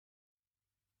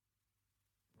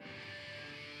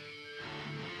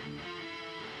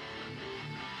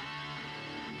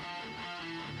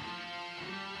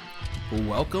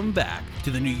Welcome back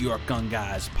to the New York Gun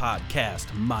Guys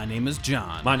podcast. My name is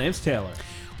John. My name's Taylor.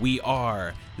 We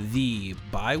are the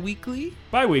bi-weekly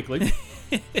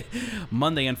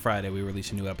Monday and Friday we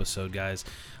release a new episode, guys.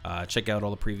 Check out all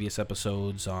the previous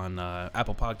episodes on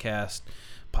Apple Podcast,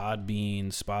 Podbean,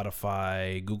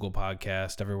 Spotify, Google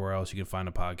Podcast, everywhere else you can find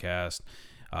a podcast.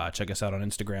 Check us out on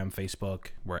Instagram, Facebook.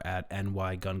 We're at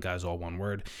NYGunGuys, all one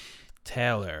word.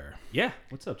 Taylor. Yeah,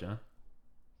 what's up, John?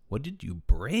 What did you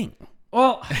bring?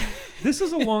 Well, this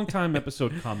is a long time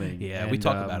episode coming. Yeah, we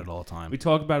talk about it all the time. We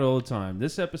talk about it all the time.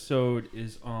 This episode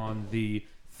is on the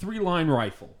three-line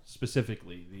rifle,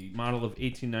 specifically. The model of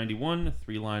 1891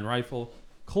 three-line rifle,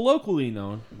 colloquially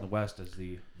known in the West as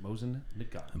the Mosin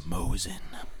Nagant. Mosin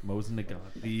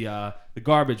Nagant. The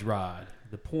garbage rod.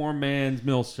 The poor man's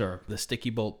milsurp. The sticky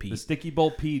bolt Pete. The sticky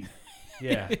bolt Pete.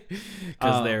 Yeah.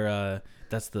 Because they're...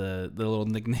 That's the little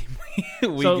nickname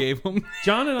we gave them.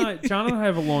 John and I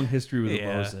have a long history with the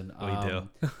Mosin. We do.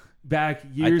 Back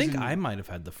years. I think I might have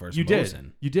had the first you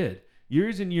Mosin. You did.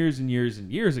 Years and years and years and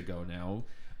years ago now.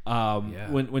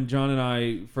 When John and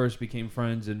I first became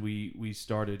friends and we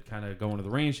started kind of going to the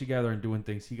range together and doing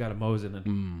things, he got a Mosin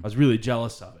and I was really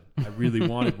jealous of it. I really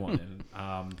wanted one.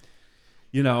 And,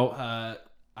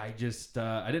 I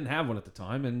didn't have one at the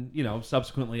time, and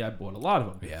subsequently I bought a lot of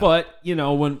them. Yeah. But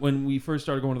when we first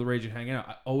started going to the range and hanging out,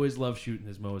 I always loved shooting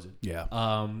his Mosin. Yeah.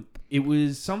 It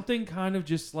was something kind of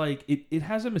just like it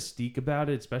has a mystique about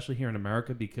it, especially here in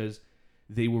America, because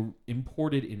they were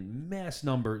imported in mass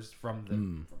numbers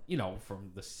from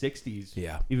the 60s.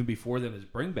 Yeah. Even before them as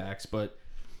bringbacks, but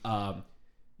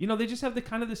they just have the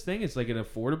kind of this thing. It's like an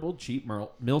affordable, cheap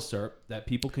milsurp that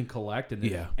people can collect,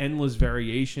 and endless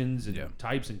variations and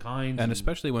types and kinds. And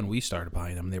especially when we started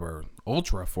buying them, they were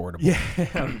ultra affordable. Yeah,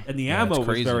 and the ammo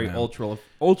was very ultra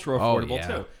affordable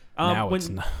too. Now it's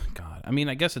not. God, I mean,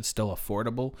 I guess it's still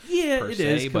affordable. Yeah, per it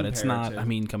se, is, but it's not. I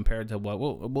mean, compared to what?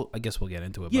 Well, I guess we'll get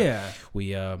into it.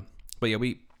 But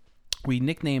we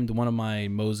nicknamed one of my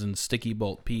Mosin Sticky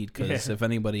Bolt Pete because if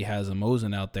anybody has a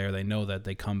Mosin out there, they know that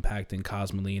they come packed in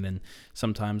Cosmoline, and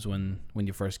sometimes when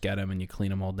you first get them and you clean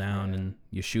them all down and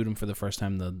you shoot them for the first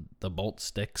time, the bolt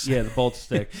sticks. Yeah, the bolt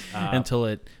sticks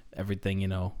until everything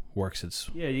works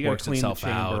you got to clean the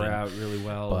chamber out really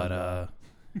well. But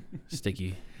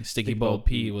Sticky Bolt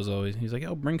Pete was always, he's like,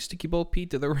 oh, bring Sticky Bolt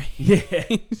Pete to the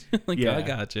range. Yeah. I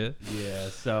gotcha. Yeah.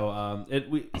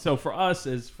 So for us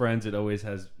as friends, it always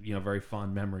has very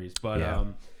fond memories. But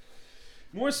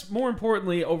more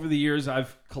importantly, over the years,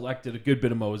 I've collected a good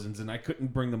bit of Mosins, and I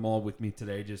couldn't bring them all with me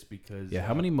today just because. Yeah.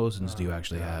 How many Mosins do you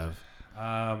actually have?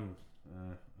 I don't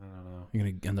know. You're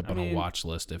gonna end up on a watch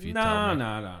list if you tell me.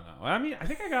 No. I mean, I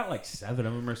think I got like 7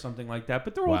 of them or something like that,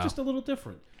 but they're all just a little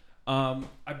different.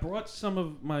 I brought some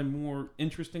of my more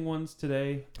interesting ones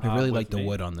today. I really like the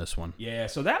wood on this one. Yeah,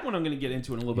 so that one I'm going to get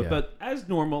into in a little bit. But as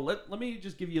normal, let me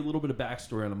just give you a little bit of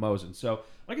backstory on a Mosin. So,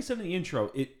 like I said in the intro,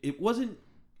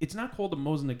 it's not called the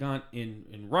Mosin Nagant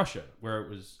in Russia, where it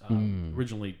was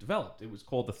originally developed. It was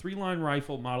called the three-line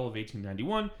rifle model of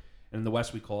 1891, and in the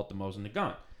West we call it the Mosin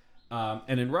Nagant.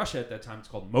 And in Russia at that time, it's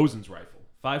called Mosin's rifle.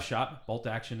 5-shot,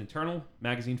 bolt-action, internal,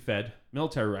 magazine-fed,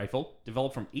 military rifle,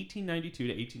 developed from 1882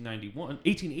 to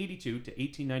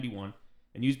 1891,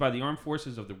 and used by the armed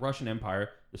forces of the Russian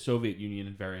Empire, the Soviet Union,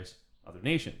 and various other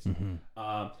nations. Mm-hmm.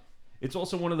 It's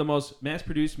also one of the most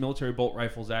mass-produced military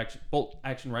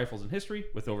bolt-action rifles in history,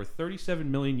 with over 37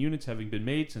 million units having been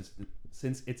made since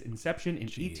its inception in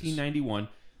 1891.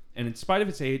 And in spite of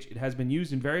its age, it has been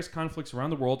used in various conflicts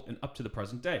around the world and up to the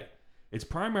present day. It's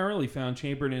primarily found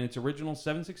chambered in its original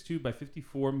 7.62 by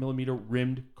 54 millimeter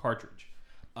rimmed cartridge.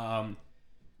 Some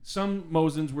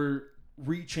Mosins were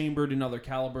rechambered in other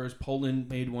calibers. Poland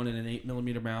made one in an 8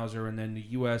 millimeter Mauser, and then the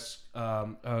U.S.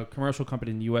 A commercial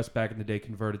company in the U.S. back in the day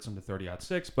converted some to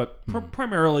 30-06. But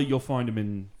primarily, you'll find them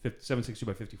in 7.62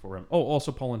 by 54 rim. Oh,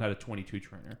 also Poland had a 22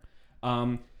 trainer.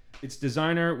 Its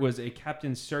designer was a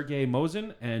Captain Sergei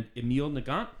Mosin and Emil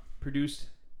Nagant, produced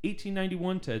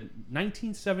 1891 to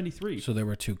 1973. So there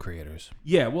were 2 creators.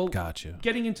 Yeah, well, gotcha.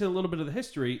 Getting into a little bit of the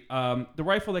history, the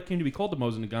rifle that came to be called the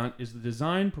Mosin Nagant is the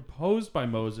design proposed by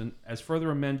Mosin as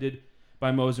further amended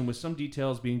by Mosin, with some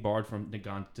details being borrowed from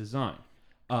Nagant's design.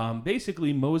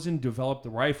 Basically, Mosin developed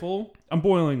the rifle. I'm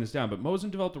boiling this down, but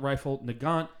Mosin developed the rifle.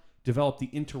 Nagant developed the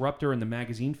interrupter and the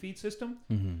magazine feed system.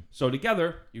 Mm-hmm. So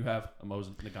together, you have a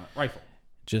Mosin Nagant rifle.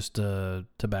 Just to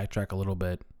backtrack a little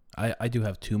bit, I do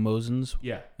have 2 Mosins.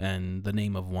 Yeah. And the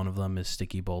name of one of them is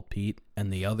Sticky Bolt Pete,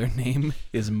 and the other name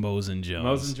is Mosin Jones.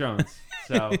 Mosin Jones.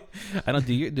 So I don't.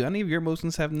 Do any of your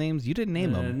Mosins have names? You didn't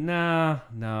name them. No.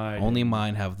 Only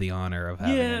mine have the honor of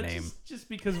having a name. Just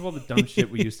because of all the dumb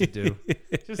shit we used to do.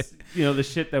 Just the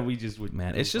shit that we just would.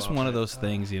 Man, it's just one of those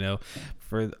things,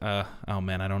 For oh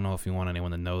man, I don't know if you want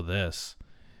anyone to know this.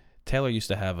 Taylor used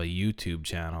to have a YouTube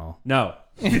channel. No.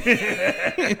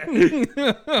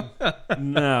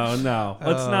 No.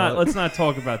 Let's not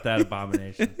talk about that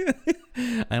abomination.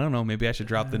 I don't know. Maybe I should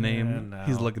drop the name. No.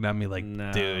 He's looking at me like,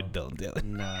 dude, don't do it.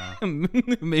 No.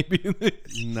 Maybe.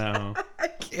 No. I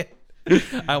can't.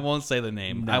 I won't say the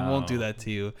name. No. I won't do that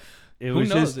to you. Who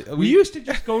knows? We used to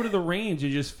just go to the range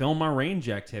and just film our range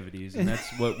activities, and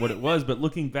that's what it was. But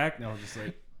looking back now, I'm just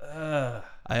like,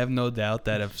 I have no doubt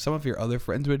that if some of your other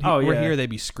friends were here, they'd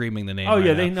be screaming the name. Oh, right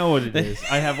yeah, now. they know what it is.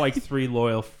 I have like 3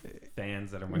 loyal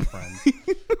fans that are my friends,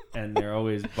 and they're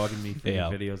always bugging me for the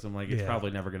videos. I'm like, it's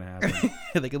probably never going to happen.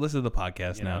 They can listen to the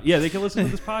podcast now. Yeah, they can listen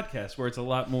to this podcast where it's a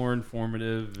lot more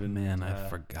informative. And, man, I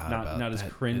forgot about that. Not as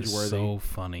cringeworthy. So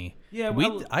funny. Yeah,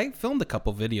 I filmed a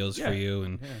couple videos for you,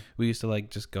 and we used to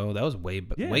just go. That was way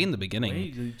in the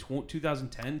beginning.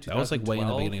 2010, 2012. That was way in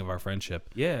the beginning of our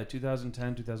friendship. Yeah,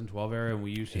 2010, 2012 era, and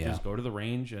we used to just go to the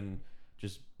range and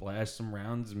just blast some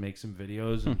rounds and make some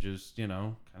videos and just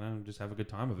kind of just have a good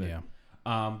time of it. Yeah.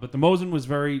 But the Mosin was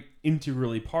very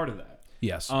integrally part of that.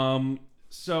 Yes.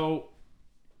 So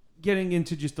getting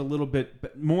into just a little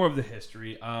bit more of the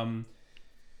history,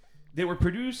 they were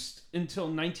produced until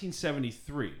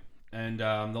 1973. And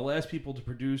the last people to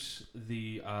produce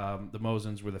the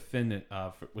Mosins were Finland,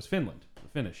 the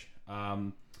Finnish.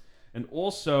 And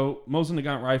also, Mosin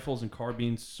Nagant rifles and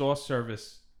carbines saw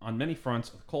service on many fronts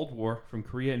of the Cold War, from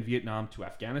Korea and Vietnam to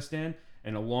Afghanistan,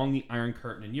 and along the Iron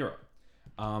Curtain in Europe.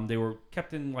 They were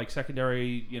kept in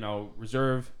secondary,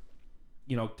 reserve,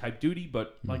 type duty,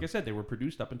 but like I said, they were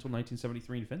produced up until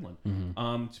 1973 in Finland.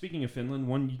 Mm-hmm. Speaking of Finland,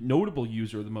 one notable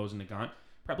user of the Mosin Nagant,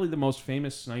 probably the most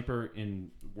famous sniper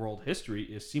in world history,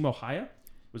 is Simo Häyhä.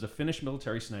 Was a Finnish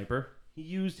military sniper. He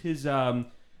used his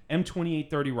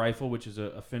M2830 rifle, which is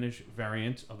a Finnish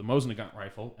variant of the Mosin Nagant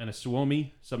rifle, and a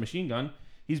Suomi submachine gun.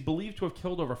 He's believed to have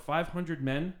killed over 500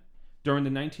 men during the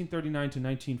 1939 to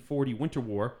 1940 Winter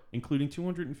War, including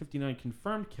 259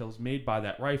 confirmed kills made by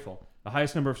that rifle, the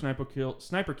highest number of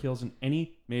sniper kills in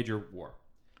any major war.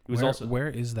 Where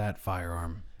is that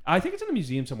firearm? I think it's in a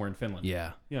museum somewhere in Finland.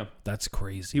 Yeah. Yeah. That's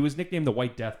crazy. He was nicknamed the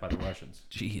White Death by the Russians.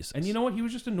 Jesus. And you know what? He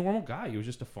was just a normal guy. He was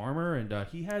just a farmer, and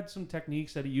he had some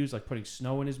techniques that he used, like putting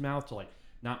snow in his mouth to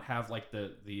not have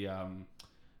the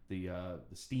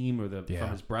steam or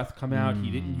from his breath come out. He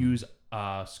didn't use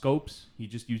scopes. He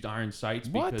just used iron sights.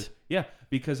 What?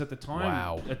 Because at the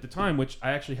time, which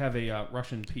I actually have a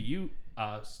Russian PU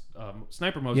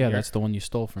sniper Mosin. Yeah, that's the one you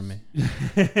stole from me.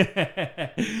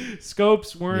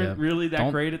 Scopes weren't really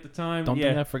that great at the time. Don't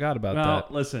think I forgot about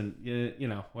that. Listen,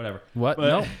 whatever. What?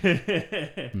 But,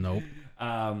 Nope.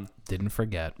 Didn't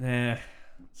forget.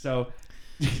 So,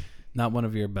 not one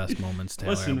of your best moments,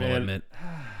 Taylor. Listen, I will man, admit.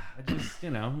 I just,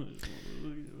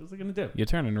 what was I gonna do? You're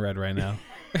turning red right now.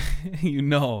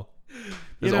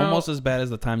 It's almost as bad as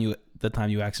the time you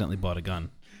accidentally bought a gun.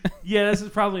 Yeah, this is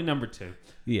probably number 2.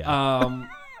 Yeah.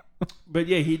 But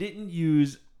yeah, he didn't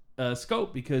use a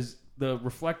scope because the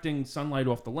reflecting sunlight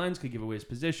off the lens could give away his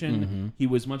position. Mm-hmm. He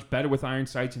was much better with iron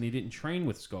sights, and he didn't train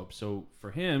with scopes. So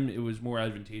for him, it was more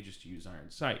advantageous to use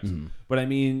iron sights. Mm-hmm. But I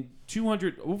mean,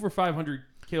 over 500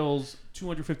 kills,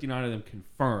 259 of them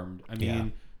confirmed. I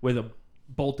mean, with a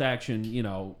bolt action,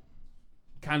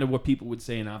 kind of what people would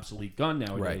say an obsolete gun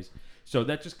nowadays. Right. So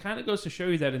that just kind of goes to show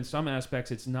you that in some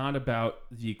aspects, it's not about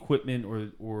the equipment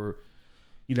or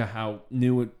how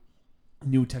new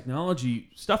technology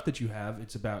stuff that you have.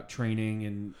 It's about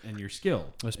training and your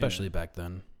skill. Especially back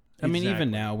then. I mean,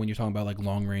 even now when you're talking about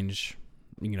long range,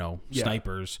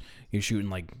 snipers, you're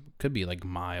shooting could be a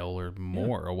mile or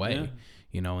more away. Yeah.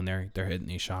 And they're hitting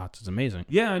these shots. It's amazing.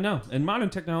 Yeah, I know. And modern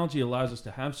technology allows us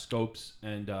to have scopes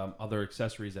and other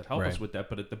accessories that help us with that.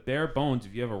 But at the bare bones,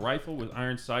 if you have a rifle with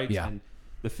iron sights, and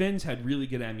the Finns had really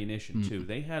good ammunition too.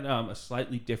 They had a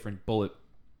slightly different bullet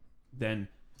than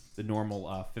the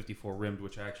normal 54 rimmed,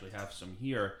 which I actually have some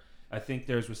here. I think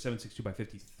theirs was 7.62 by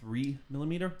 53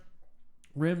 millimeter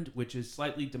rimmed, which is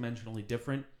slightly dimensionally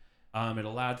different. It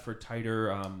allowed for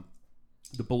tighter.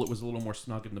 The bullet was a little more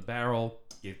snug in the barrel,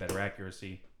 gave better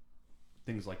accuracy,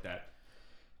 things like that.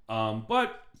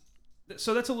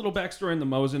 So that's a little backstory on the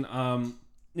Mosin.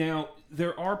 Now,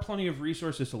 there are plenty of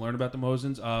resources to learn about the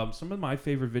Mosins. Some of my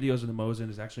favorite videos of the Mosin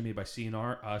is actually made by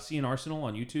CN Arsenal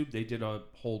on YouTube. They did a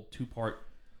whole 2-part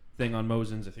thing on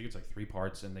Mosins. I think it's like 3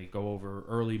 parts, and they go over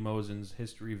early Mosins,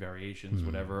 history, variations,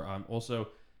 whatever. Also,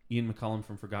 Ian McCullum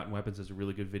from Forgotten Weapons has a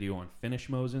really good video on Finnish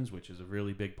Mosins, which is a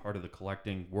really big part of the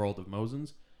collecting world of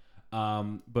Mosins.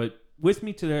 But with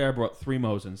me today, I brought 3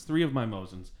 Mosins, 3 of my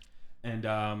Mosins.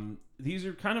 And these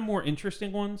are kind of more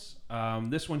interesting ones.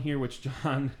 This one here, which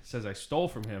John says I stole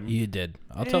from him. You did.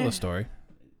 I'll tell the story.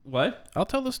 What? I'll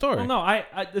tell the story. Well, no,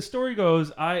 I the story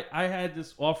goes, I had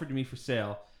this offered to me for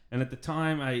sale. And at the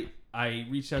time, I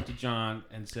reached out to John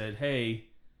and said, hey,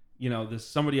 this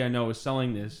somebody I know is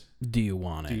selling this. Do you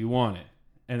want it? Do you want it?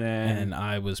 And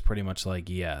I was pretty much like,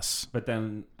 yes. But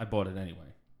then I bought it anyway.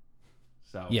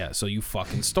 So yeah, so you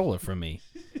fucking stole it from me.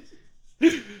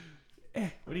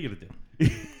 What are you gonna do?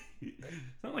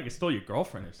 It's not like I stole your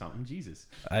girlfriend or something. Jesus.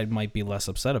 I might be less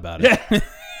upset about it.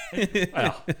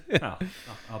 Well,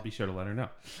 I'll be sure to let her know.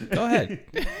 Go ahead.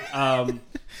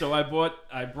 So I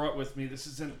brought with me. This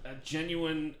is a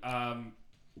genuine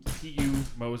PU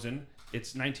Mosin.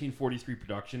 It's 1943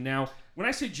 production. Now, when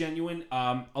I say genuine,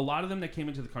 a lot of them that came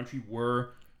into the country were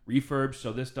refurbs.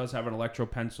 So this does have an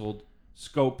electro-penciled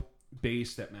scope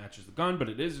base that matches the gun, but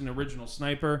it is an original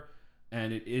sniper,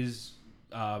 and it is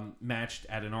matched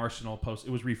at an arsenal post.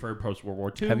 It was refurbed post World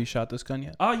War II. Have you shot this gun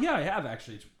yet? Yeah, I have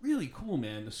actually. It's really cool,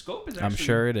 man. The scope is actually... I'm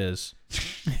sure it is.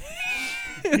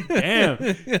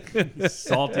 Damn.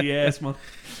 Salty ass mother...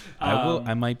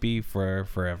 I might be for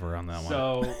forever on that one.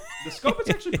 So the scope is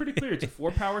actually pretty clear. It's a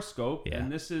 4-power scope, yeah.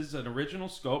 And this is an original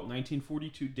scope,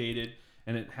 1942 dated,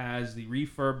 and it has the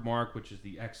refurb mark, which is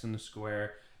the X in the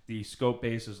square. The scope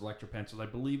base is electropenciled. I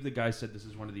believe the guy said this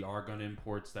is one of the R-gun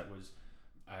imports that was,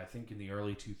 I think, in the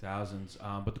early 2000s.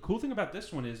 But the cool thing about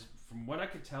this one is, from what I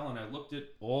could tell, and I looked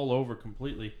it all over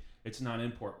completely, it's not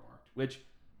import marked, which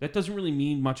that doesn't really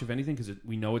mean much of anything because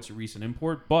we know it's a recent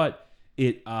import, but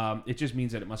it just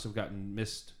means that it must have gotten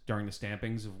missed during the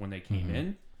stampings of when they came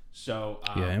in. So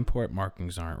yeah, import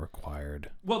markings aren't required.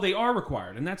 Well, they are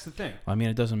required, and that's the thing. I mean,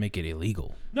 it doesn't make it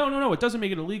illegal. No, it doesn't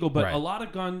make it illegal, but right. A lot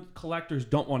of gun collectors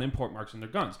don't want import marks on their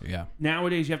guns. Yeah.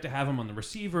 Nowadays, you have to have them on the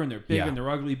receiver, and they're big and they're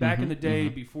ugly. Back in the day,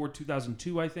 before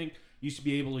 2002, I think, you used to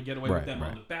be able to get away with them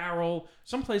on the barrel,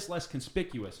 someplace less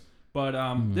conspicuous. But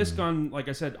this gun, like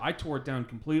I said, I tore it down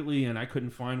completely, and I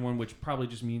couldn't find one, which probably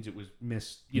just means it was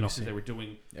missed, because they were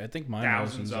doing I think my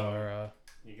thousands are...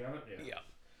 You got it?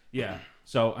 Yeah.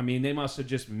 So, I mean, they must have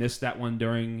just missed that one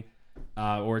during,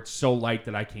 or it's so light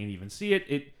that I can't even see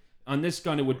it. On this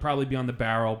gun, it would probably be on the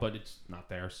barrel, but it's not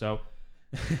there. So,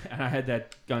 and I had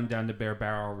that gun down to bare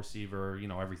barrel, receiver,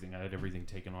 everything. I had everything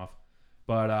taken off.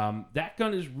 But that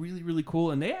gun is really, really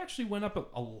cool, and they actually went up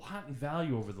a lot in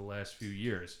value over the last few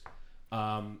years.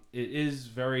 It is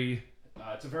very,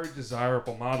 it's a very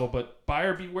desirable model, but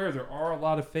buyer beware. There are a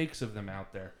lot of fakes of them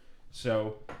out there.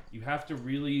 So you have to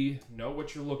really know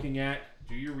what you're looking at,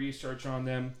 do your research on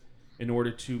them in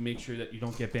order to make sure that you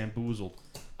don't get bamboozled.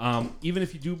 Even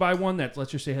if you do buy one that,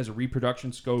 let's just say, has a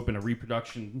reproduction scope and a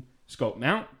reproduction scope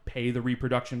mount, pay the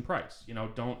reproduction price.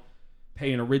 Don't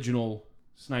pay an original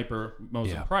sniper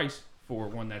Mosin price for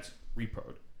one that's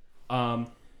reproed.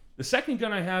 The second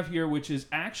gun I have here, which is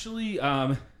actually...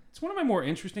 it's one of my more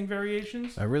interesting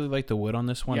variations. I really like the wood on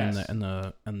this one, yes. and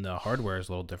the hardware is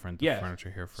a little different. The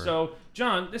furniture here for. So,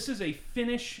 John, this is a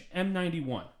Finnish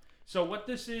M91. So what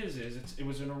this is it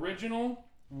was an original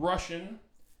Russian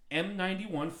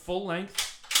M91 full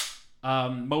length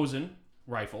Mosin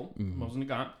rifle, Mosin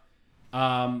Nagant,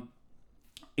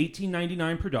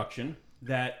 1899 production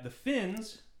that the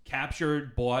Finns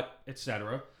captured, bought,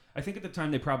 etc. I think at the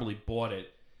time they probably bought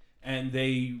it, and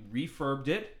they refurbed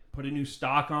it. Put a new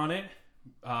stock on it.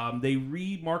 They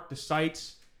remarked the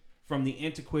sights from the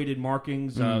antiquated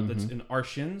markings that's in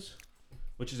arshins,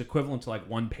 which is equivalent to like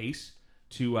 1 pace,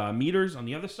 to meters on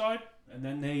the other side, and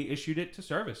then they issued it to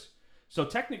service. So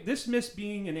this missed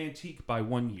being an antique by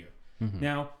 1 year.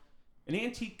 Now, an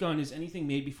antique gun is anything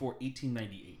made before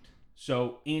 1898.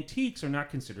 So antiques are not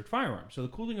considered firearms. So the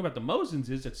cool thing about the Mosins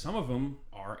is that some of them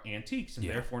are antiques and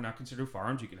therefore not considered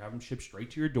firearms. You can have them shipped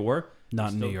straight to your door.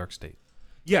 Not in New York State.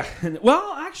 Yeah.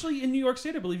 Well, actually, in New York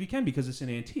State, I believe you can because it's an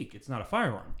antique. It's not a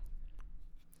firearm.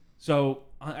 So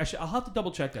I'll have to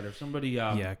double check that if somebody.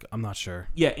 Yeah, I'm not sure.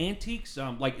 Yeah, antiques.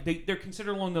 Like they're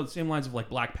considered along the same lines of like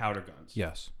black powder guns.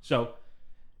 Yes. So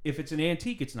if it's an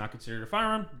antique, it's not considered a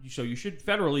firearm. So you should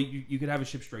federally you could have it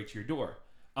shipped straight to your door.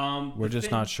 We're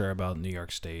just not sure about New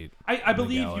York State. I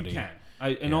believe you can.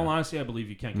 In all honesty, I believe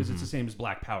you can because it's the same as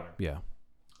black powder. Yeah.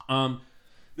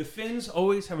 The Finns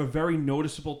always have a very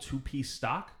noticeable 2-piece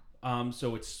stock.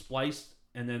 So it's spliced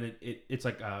and then it's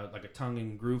like a tongue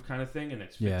and groove kind of thing, and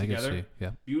it's fit together. I can see. Yeah.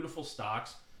 Beautiful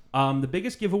stocks. The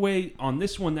biggest giveaway on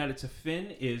this one that it's a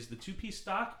fin is the 2-piece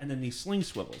stock and then these sling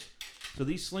swivels. So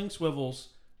these sling swivels,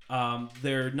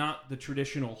 they're not the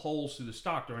traditional holes through the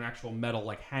stock. They're an actual metal,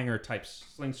 like hanger type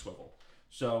sling swivel.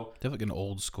 So they have like an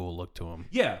old school look to them.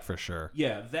 Yeah. For sure.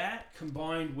 Yeah, that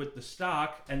combined with the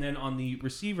stock, and then on the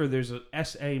receiver, there's a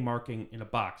SA marking in a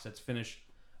box that's finished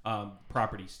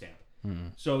property stamp. Mm-hmm.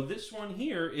 So this one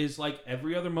here is like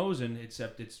every other Mosin,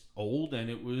 except it's old and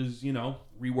it was,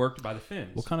 reworked by the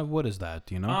Finns. What kind of wood is that?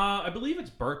 Do you know? I believe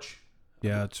it's birch.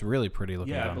 Yeah, it's really pretty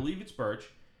looking. Yeah, I believe it's birch.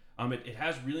 It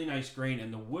has really nice grain,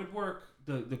 and the woodwork,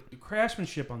 the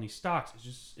craftsmanship on these stocks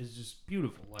is just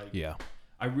beautiful. Like, yeah,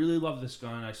 I really love this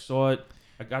gun. I saw it.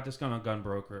 I got this gun on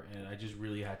Gunbroker, and I just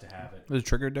really had to have it. Was the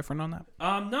trigger different on that?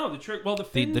 No, the trigger. Well, the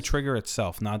fins, the trigger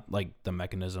itself, not like the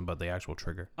mechanism, but the actual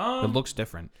trigger. It looks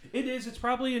different. It is. It's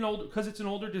probably because it's an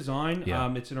older design.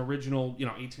 Yeah. It's an original,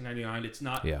 1899. It's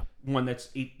not one that's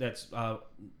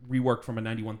reworked from a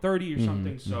 9130 or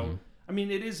something. So, I mean,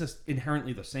 it is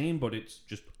inherently the same, but it's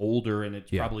just older, and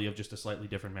it's probably of just a slightly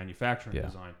different manufacturing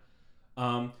design.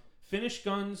 Finnish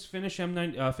guns, Finnish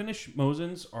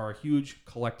Mosins are a huge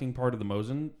collecting part of the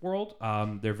Mosin world.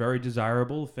 They're very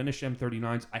desirable. Finnish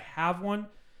M39s. I have one.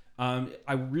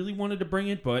 I really wanted to bring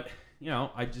it, but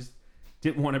I just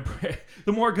didn't want to bring.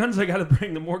 The more guns I got to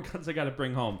bring, the more guns I got to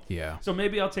bring home. Yeah. So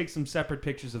maybe I'll take some separate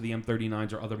pictures of the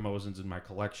M39s or other Mosins in my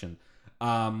collection.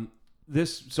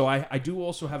 So I do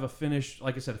also have a Finnish,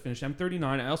 like I said, a Finnish M39.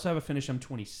 I also have a Finnish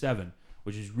M27.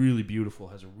 Which is really beautiful.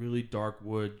 Has a really dark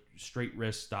wood, straight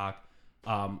wrist stock.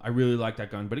 I really like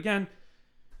that gun. But again,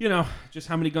 just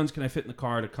how many guns can I fit in the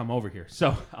car to come over here?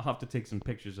 So I'll have to take some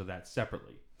pictures of that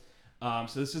separately.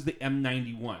 So this is the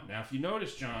M91. Now, if you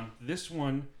notice, John, this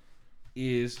one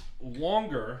is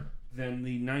longer than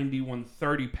the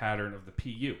 9130 pattern of the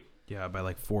PU. Yeah, by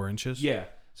like 4 inches? Yeah,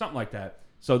 something like that.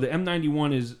 So the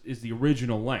M91 is the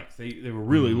original length. They were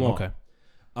really long. Okay.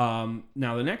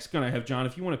 Now the next gun I have, John,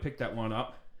 if you want to pick that one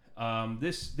up,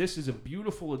 this is a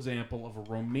beautiful example of a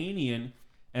Romanian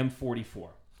M44.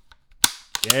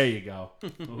 There you go.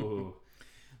 Ooh.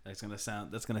 That's gonna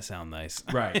sound nice.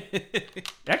 Right.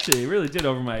 Actually, it really did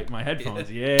over my headphones.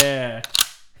 Yeah.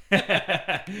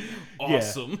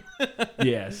 Awesome.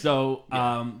 Yeah. So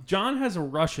John has a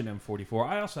Russian M44.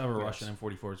 I also have a Russian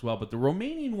M44 as well, but the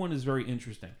Romanian one is very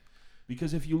interesting.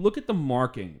 Because if you look at the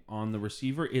marking on the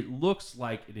receiver, it looks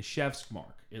like an Ishevsk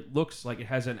mark. It looks like it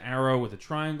has an arrow with a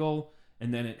triangle,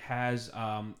 and then it has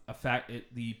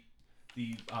the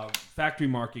factory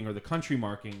marking or the country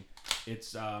marking.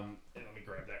 It's let me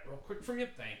grab that real quick from you.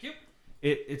 Thank you.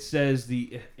 It says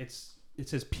it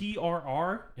says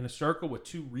PRR in a circle with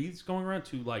 2 wreaths going around,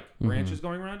 2 branches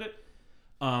going around it.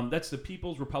 That's the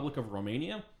People's Republic of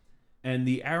Romania. And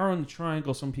the arrow and the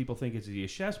triangle, some people think it's the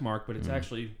Ishevsk mark, but it's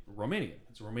actually Romanian.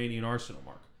 It's a Romanian arsenal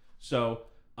mark. So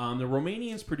the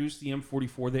Romanians produce the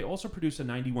M44. They also produce a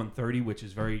 9130, which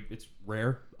is it's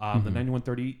rare. The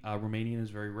 9130 Romanian is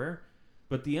very rare.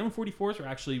 But the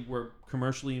M44s were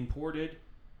commercially imported.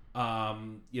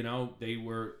 They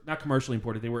were not commercially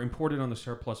imported. They were imported on the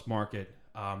surplus market.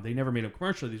 They never made them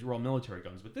commercially. These were all military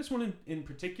guns. But this one in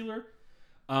particular,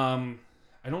 I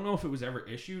don't know if it was ever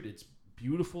issued. It's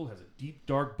beautiful, has a deep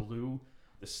dark blue.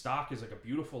 The stock is like a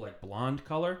beautiful blonde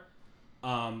color.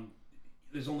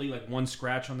 There's only one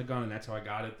scratch on the gun, and that's how I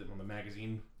got it on the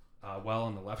magazine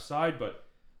on the left side. But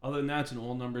other than that, it's an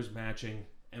all numbers matching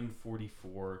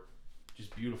M44.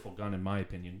 Just beautiful gun in my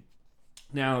opinion.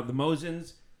 Now the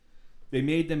Mosins, they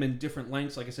made them in different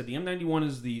lengths. Like I said, the M91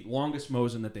 is the longest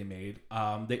Mosin that they made.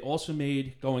 They also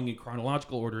made, going in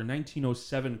chronological order, a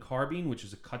 1907 carbine, which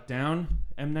is a cut-down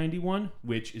M91,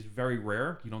 which is very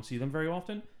rare. You don't see them very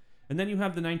often. And then you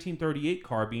have the 1938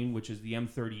 carbine, which is the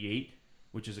M38,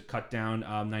 which is a cut-down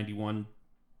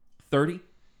 9130.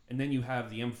 And then you have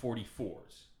the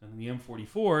M44s. And the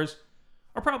M44s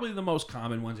are probably the most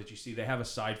common ones that you see. They have a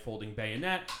side-folding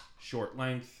bayonet, short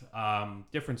length,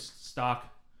 different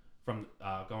stock, from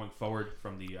going forward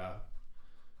from the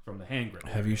hand grip.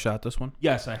 Have you shot this one?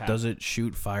 Yes, I have. Does it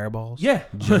shoot fireballs? Yeah.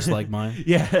 Just like mine?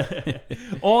 Yeah.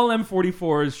 All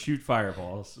M44s shoot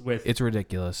fireballs. It's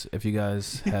ridiculous. If you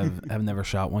guys have never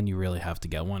shot one, you really have to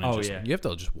get one. You have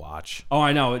to just watch. Oh,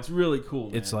 I know. It's really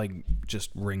cool, man. It's like just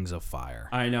rings of fire.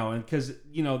 I know. And because,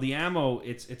 the ammo,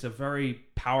 it's a very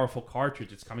powerful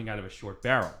cartridge. It's coming out of a short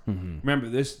barrel. Mm-hmm. Remember,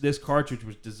 this cartridge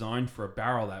was designed for a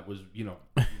barrel that was,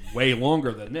 way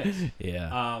longer than this.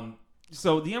 Yeah.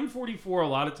 So the M44 a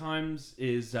lot of times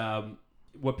is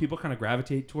what people kind of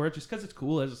gravitate toward just because it's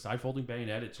cool. It has a side-folding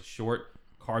bayonet. It's a short,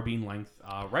 carbine length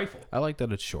rifle. I like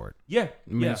that it's short. Yeah,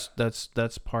 I mean,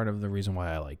 that's part of the reason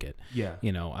why I like it. Yeah,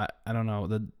 I don't know.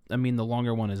 The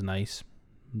longer one is nice.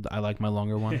 I like my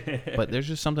longer one, but there's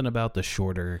just something about the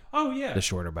shorter. Oh yeah, the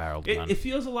shorter barreled gun. It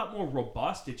feels a lot more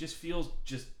robust. It just feels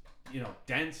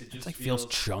dense. It just feels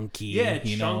chunky. Yeah,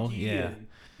 chunky.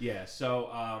 Yeah.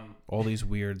 So all these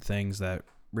weird things that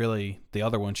really the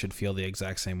other one should feel the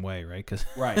exact same way, right? Because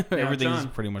everything's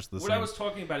pretty much the same. What I was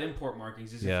talking about import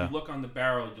markings is if you look on the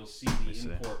barrel, you'll see the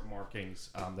import markings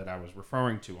that I was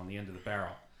referring to on the end of the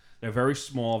barrel. They're very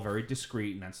small, very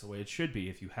discreet, and that's the way it should be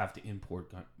if you have to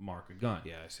mark a gun.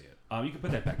 Yeah, I see it. You can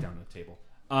put that back down on the table.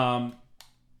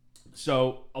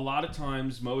 So a lot of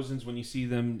times, Mosins, when you see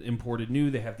them imported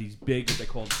new, they have these big, what they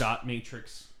call dot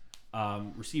matrix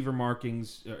receiver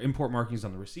markings, import markings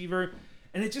on the receiver,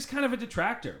 and it's just kind of a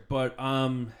detractor. But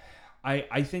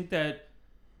I think that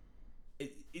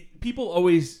people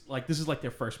always this is like their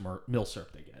first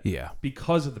milsurp they get. Yeah,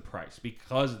 because of the price,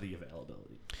 because of the availability.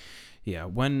 Yeah,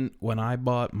 when I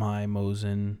bought my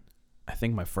Mosin, I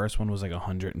think my first one was like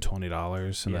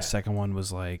 $120, and the second one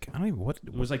was like I don't even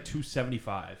it was like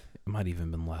 $275. It might even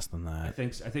been less than that. I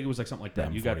think it was like something like that.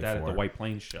 M44. You got that at the White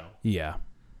Plains show. Yeah.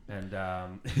 And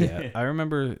yeah, I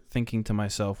remember thinking to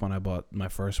myself when I bought my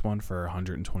first one for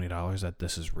 $120 that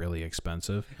this is really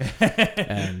expensive.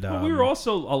 And well, we were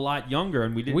also a lot younger,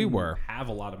 and we didn't have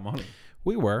a lot of money.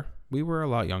 We were a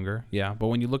lot younger, yeah. But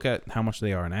when you look at how much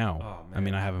they are now, I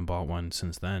mean, I haven't bought one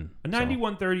since then. A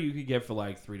 9130 you could get for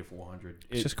like $300 to $400.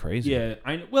 It's just crazy. Yeah,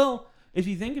 well, if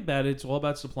you think about it, it's all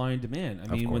about supply and demand. I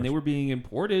mean, when they were being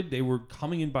imported, they were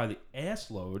coming in by the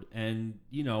ass load, and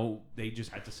they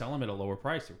just had to sell them at a lower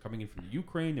price. They were coming in from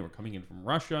Ukraine, they were coming in from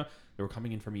Russia, they were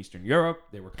coming in from Eastern Europe,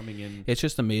 they were coming in. It's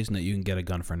just amazing that you can get a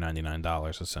gun for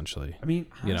 $99 essentially. I mean,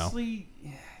 honestly,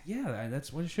 yeah,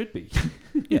 that's what it should be.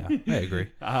 Yeah, I agree.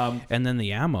 And then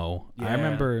the ammo. Yeah. I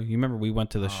remember. You remember we went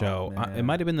to the show. It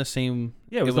might have been the same.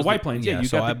 Yeah, it was the White Plains. Yeah, you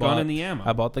got the gun and the ammo.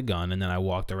 I bought the gun, and then I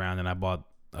walked around and I bought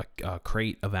a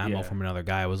crate of ammo from another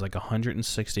guy. It was like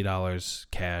 $160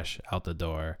 cash out the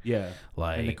door. Yeah,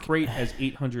 and the crate has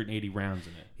 880 rounds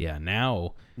in it. Yeah,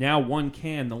 now one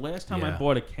can. The last time I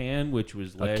bought a can, which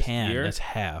was last year, that's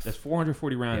half. That's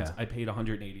 440 rounds. Yeah. I paid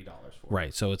 $180 for.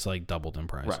 Right, so it's like doubled in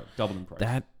price. Right, doubled in price.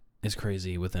 That is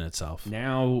crazy within itself.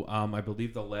 Now, I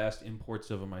believe the last imports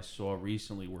of them I saw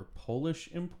recently were Polish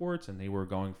imports, and they were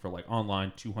going for like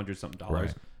online $200-something.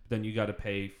 Right. Then you got to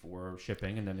pay for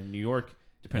shipping, and then in New York,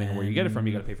 depending on where you get it from,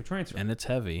 you got to pay for transfer. And it's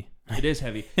heavy. It is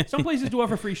heavy. Some places do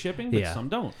offer free shipping, but some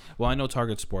don't. Well, I know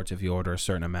Target Sports, if you order a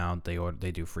certain amount,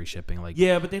 they do free shipping. Like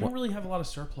but they don't really have a lot of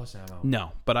surplus ammo.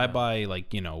 No, but I buy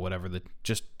like whatever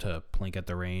just to plink at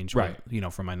the range. Right.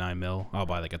 But, for my 9mm, I'll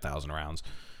buy like 1,000 rounds.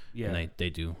 Yeah, and they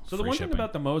do. So the one thing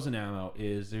about the Mosin ammo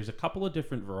is there's a couple of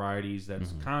different varieties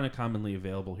that's kind of commonly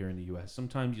available here in the U.S.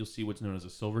 Sometimes you'll see what's known as a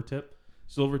silver tip.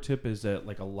 Silver tip is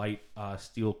like a light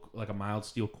steel, like a mild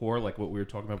steel core, like what we were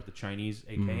talking about with the Chinese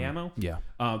AK ammo. Yeah.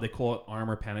 They call it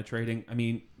armor penetrating. I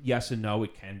mean, yes and no,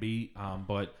 it can be,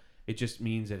 but it just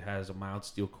means it has a mild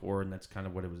steel core, and that's kind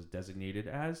of what it was designated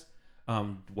as.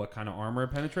 What kind of armor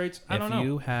it penetrates? I don't know. If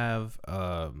you have,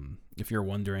 if you're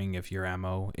wondering if your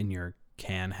ammo in your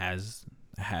can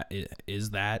is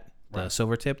that the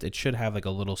silver tipped, it should have like a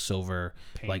little silver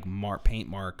paint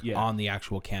mark on the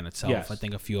actual can itself. Yes. I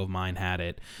think a few of mine had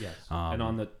it. Yes. And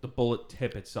on the bullet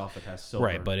tip itself, it has silver.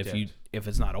 Right, but if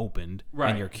it's not opened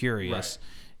and you're curious,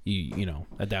 you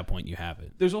at that point you have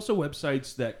it. There's also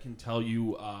websites that can tell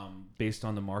you based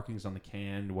on the markings on the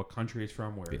can what country it's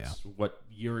from, what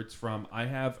year it's from. I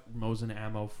have Mosin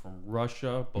ammo from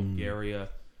Russia, Bulgaria,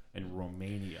 and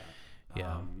Romania.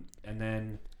 Yeah. And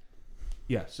then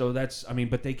so that's,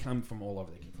 but they come from all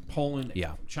over. They came from Poland, they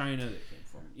came from China, they came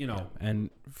from, And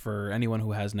for anyone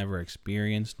who has never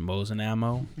experienced Mosin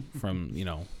ammo from,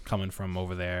 coming from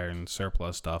over there and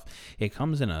surplus stuff, it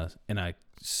comes in a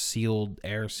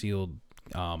air sealed,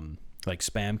 like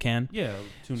Spam can. Yeah.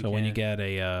 So when you get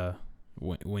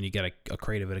when you get a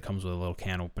crate of it, it comes with a little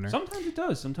can opener. Sometimes it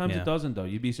does. Sometimes it doesn't, though.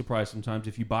 You'd be surprised sometimes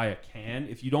if you buy a can.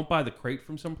 If you don't buy the crate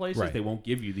from some places, they won't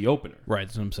give you the opener. Right,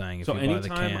 that's what I'm saying. If you buy the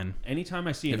can, anytime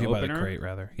I see an opener, buy the crate,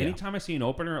 rather. Yeah. Anytime I see an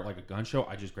opener at like a gun show,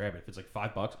 I just grab it. If it's like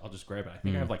 $5, I'll just grab it. I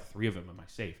think I have like 3 of them in my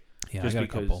safe. Yeah, just I got a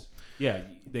couple. Yeah,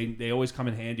 they always come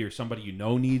in handy, or somebody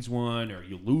needs one, or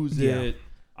you lose it.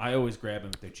 I always grab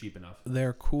them if they're cheap enough.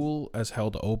 They're cool as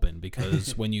hell to open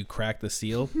because when you crack the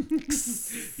seal,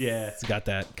 it's got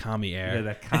that commie air. Yeah,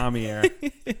 that commie air.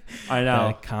 I know.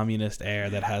 That communist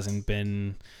air that hasn't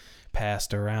been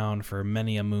passed around for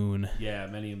many a moon. Yeah,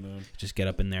 many a moon. Just get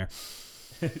up in there.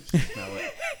 Smell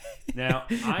Now,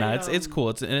 it's cool.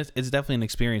 It's definitely an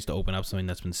experience to open up something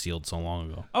that's been sealed so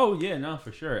long ago. Oh yeah, no,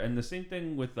 for sure. And the same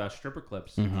thing with stripper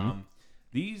clips. Mm-hmm.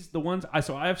 The ones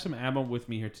I have some ammo with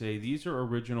me here today. These are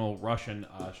original Russian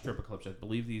stripper clips. I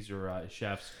believe these are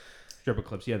chef's stripper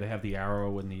clips. Yeah, they have the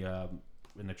arrow in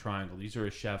the triangle. These are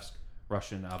a chef's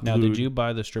Russian. Now, did you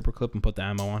buy the stripper clip and put the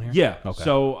ammo on here? Yeah. Okay.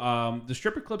 So the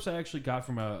stripper clips I actually got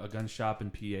from a gun shop in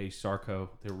PA, Sarco.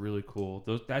 They're really cool.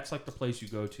 That's like the place you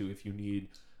go to if you need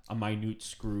a minute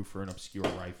screw for an obscure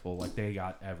rifle. Like they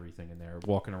got everything in there.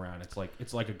 Walking around, it's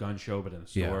like a gun show, but in a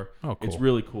store. Yeah. Oh, cool. It's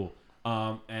really cool.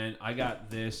 And I got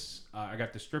this. I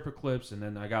got the stripper clips, and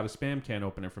then I got a Spam can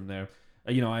opener from there.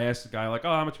 I asked the guy like, "Oh,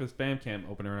 how much for the Spam can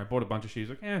opener?" And I bought a bunch of sheets.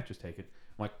 Like, just take it.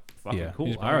 I'm like, fucking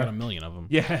cool. All right, got a million of them.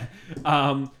 Yeah.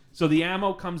 So the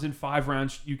ammo comes in 5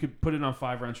 rounds. You could put it on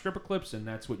 5-round stripper clips, and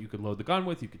that's what you could load the gun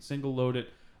with. You could single load it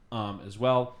as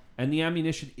well. And the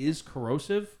ammunition is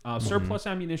corrosive. Surplus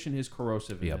ammunition is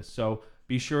corrosive in this. So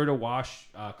be sure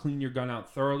to clean your gun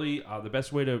out thoroughly. The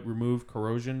best way to remove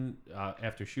corrosion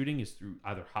after shooting is through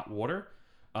either hot water.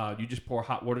 You just pour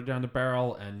hot water down the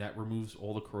barrel, and that removes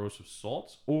all the corrosive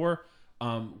salts. Or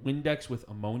Windex with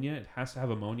ammonia. It has to have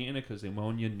ammonia in it because the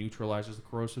ammonia neutralizes the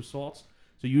corrosive salts.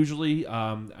 So usually,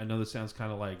 I know this sounds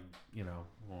kind of like,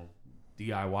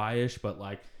 DIY-ish, but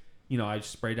like, I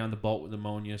spray down the bolt with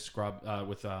ammonia, scrub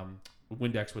with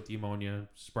Windex with the ammonia,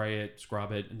 spray it,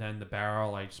 scrub it, and then the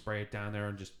barrel, I spray it down there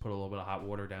and just put a little bit of hot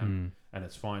water down, and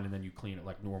it's fine. And then you clean it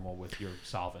like normal with your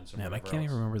solvents. And I can't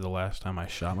even remember the last time I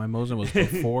shot my Mosin. Was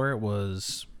before it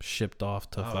was shipped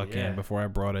off to before I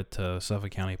brought it to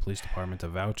Suffolk County Police Department to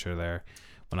voucher there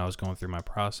when I was going through my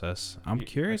process. I'm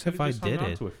curious if I did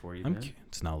it.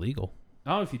 It's not legal.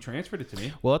 Oh, if you transferred it to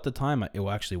me. Well, at the time, it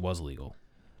actually was legal.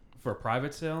 For a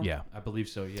private sale? Yeah. I believe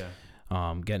so, yeah.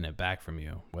 Getting it back from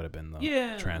you would have been the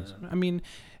I mean,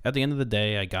 at the end of the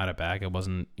day, I got it back. It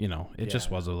wasn't, it just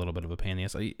was a little bit of a pain in the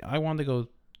ass. I wanted to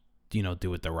go,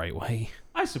 do it the right way.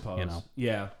 I suppose.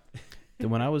 Yeah.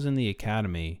 When I was in the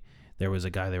academy, there was a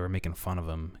guy, they were making fun of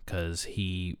him because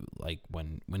he, like,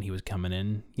 when he was coming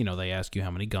in, they ask you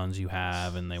how many guns you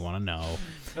have and they want to know.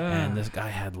 And this guy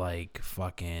had like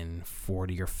fucking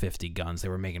 40 or 50 guns. They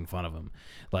were making fun of him.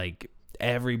 Like,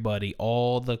 everybody,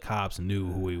 all the cops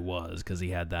knew who he was because he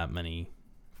had that many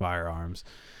firearms.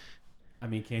 I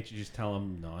mean, can't you just tell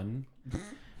them none?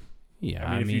 Yeah,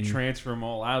 I mean, if you transfer them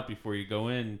all out before you go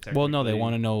in, well, no, they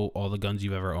want to know all the guns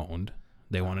you've ever owned.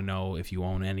 They want to know if you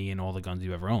own any and all the guns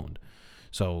you've ever owned.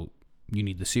 So you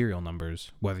need the serial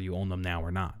numbers, whether you own them now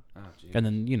or not. Oh, and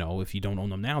then, if you don't own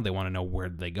them now, they want to know where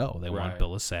they go. They want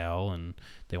bill of sale, and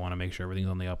they want to make sure everything's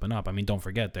on the up and up. I mean, don't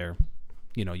forget,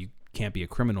 you can't be a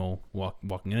criminal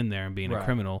walking in there and being a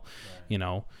criminal,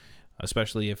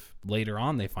 especially if later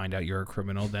on they find out you're a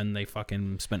criminal, then they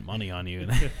fucking spent money on you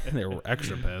and they were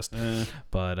extra pissed.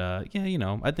 But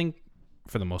I think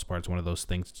for the most part, it's one of those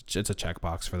things. It's a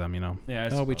checkbox for them,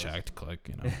 Yeah, we checked,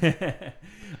 click,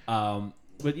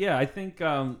 But yeah, I think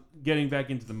getting back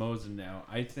into the Mosin now,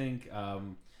 I think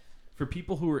for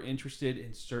people who are interested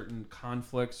in certain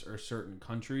conflicts or certain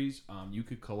countries, you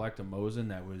could collect a Mosin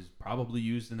that was probably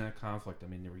used in that conflict. I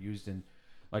mean, they were used in,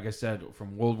 like I said,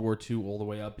 from World War II all the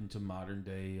way up into modern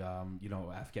day,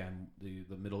 Afghan,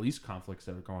 the Middle East conflicts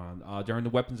that are going on. During the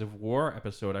Weapons of War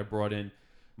episode, I brought in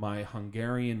my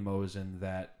Hungarian Mosin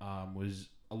that was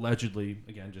allegedly,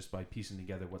 again, just by piecing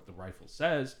together what the rifle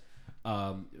says,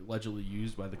 allegedly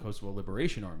used by the Kosovo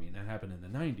Liberation Army, and that happened in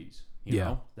the 90s.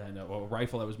 Then a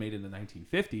rifle that was made in the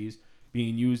 1950s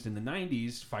being used in the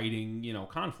 90s fighting,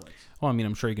 conflicts. Well, I mean,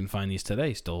 I'm sure you can find these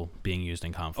today still being used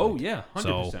in conflict. Oh yeah,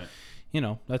 100%.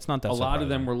 So, that's not that. A lot of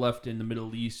them were left in the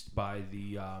Middle East by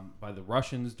the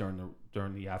Russians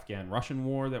during the Afghan-Russian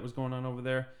war that was going on over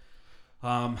there.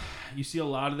 You see a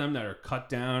lot of them that are cut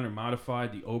down or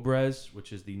modified. The Obrez,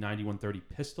 which is the 9130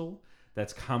 pistol,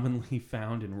 that's commonly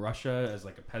found in Russia as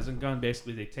like a peasant gun.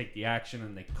 Basically, they take the action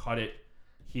and they cut it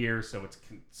here so it's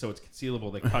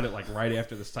concealable. They cut it like right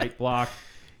after the sight block,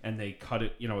 and they cut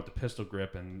it, with the pistol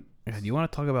grip. And do you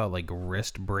want to talk about like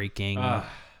wrist breaking?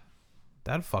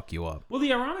 That'd fuck you up. Well,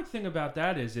 the ironic thing about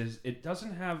that is it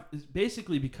doesn't have,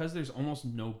 basically because there's almost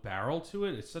no barrel to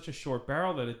it. It's such a short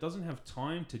barrel that it doesn't have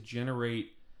time to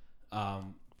generate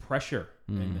pressure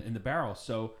in the barrel.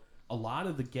 So a lot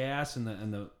of the gas and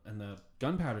the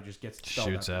gunpowder just gets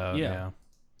shoots out. Yeah.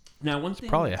 Now, one thing,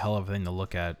 probably a hell of a thing to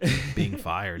look at being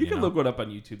fired. You can look it up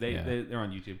on YouTube. They're on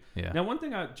YouTube. Yeah. Now, one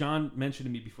thing John mentioned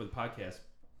to me before the podcast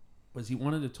was he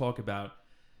wanted to talk about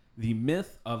the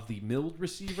myth of the milled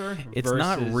receiver. It's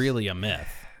not really a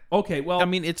myth. Okay, well, I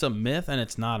mean, it's a myth and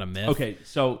it's not a myth. Okay,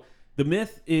 so the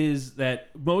myth is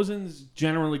that Mosins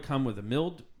generally come with a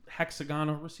milled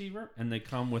hexagonal receiver, and they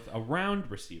come with a round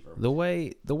receiver. The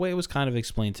way it was kind of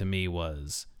explained to me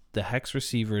was the hex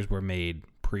receivers were made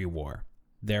pre-war.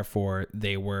 Therefore,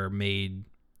 they were made,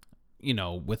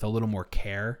 with a little more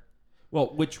care.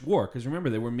 Well, which war? Because remember,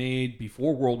 they were made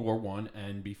before World War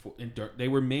I, they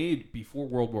were made before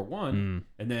World War I, and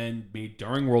then made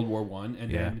during World War I,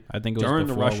 and then I think it was during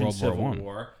the Russian World Civil War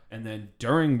War, and then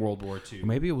during World War II.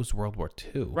 Maybe it was World War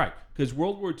II. Right, because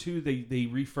World War II, they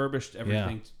refurbished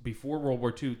everything before World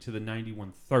War II to the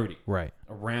 9130. Right.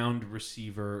 A round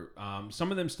receiver.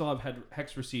 Some of them still had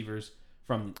hex receivers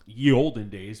from ye olden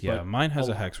days. Yeah, but mine has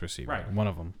a hex receiver. Right. One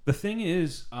of them. The thing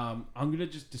is, I'm going to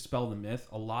just dispel the myth.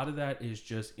 A lot of that is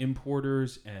just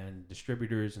importers and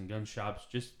distributors and gun shops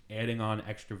just adding on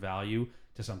extra value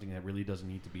to something that really doesn't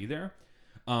need to be there.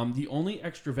 The only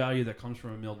extra value that comes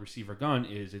from a milled receiver gun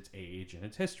is its age and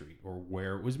its history, or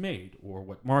where it was made, or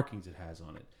what markings it has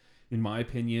on it. In my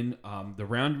opinion, the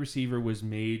round receiver was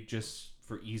made just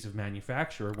for ease of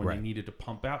manufacture when they needed to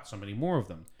pump out so many more of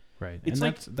them. Right, it's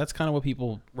and that's kind of what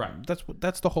people. Right,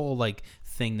 that's the whole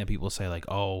thing that people say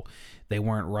oh, they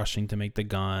weren't rushing to make the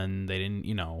gun. They didn't,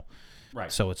 Right.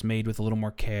 So it's made with a little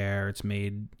more care. It's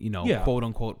made, quote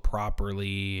unquote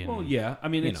properly. And, well, yeah. I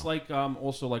mean, it's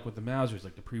also like with the Mausers,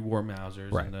 like the pre-war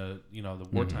Mausers and the the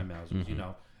wartime Mausers,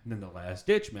 and then the last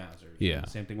ditch Mausers. Yeah.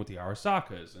 Same thing with the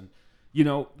Arasakas, and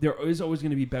there is always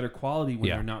going to be better quality when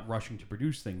they're not rushing to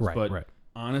produce things. Right. But right.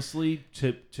 honestly,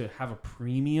 to have a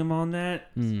premium on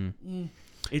that,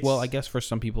 well, I guess for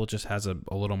some people it just has a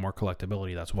little more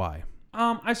collectability. That's why.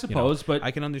 I suppose, but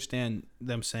I can understand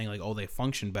them saying oh, they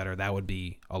function better. That would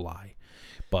be a lie.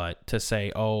 But to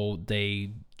say, oh,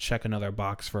 they check another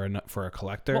box for a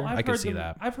collector, I can see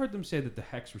that. I've heard them say that the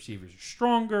hex receivers are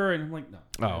stronger, and I'm like, no.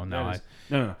 Oh, no.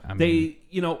 No. I mean,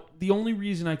 the only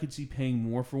reason I could see paying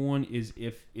more for one is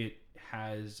if it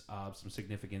has some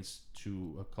significance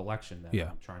to a collection that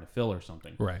I'm trying to fill or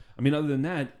something. Right. I mean, other than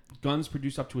that, guns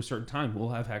produced up to a certain time will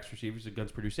have hex receivers, and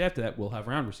guns produced after that will have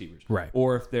round receivers. Right.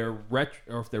 Or if they're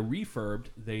refurbed,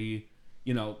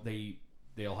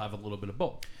 they'll have a little bit of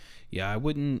both. Yeah, I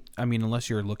wouldn't. I mean, unless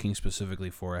you're looking specifically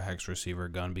for a hex receiver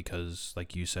gun because,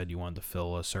 like you said, you wanted to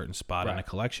fill a certain spot in a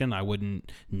collection, I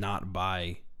wouldn't not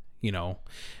buy.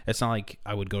 It's not like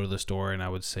I would go to the store and I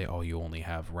would say, "Oh, you only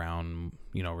have round,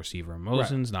 receiver and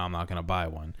Mosins." Right. No, I'm not going to buy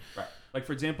one. Right. Like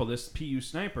for example, this PU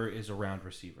sniper is a round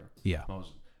receiver. Yeah.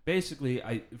 Mosin. Basically,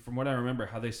 from what I remember,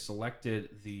 how they selected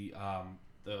the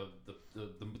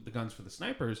guns for the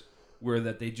snipers were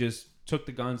that they just took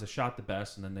the guns that shot the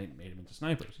best and then they made them into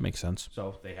snipers. Makes sense.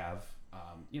 So they have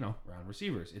round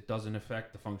receivers. It doesn't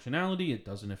affect the functionality. It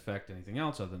doesn't affect anything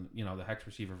else other than the hex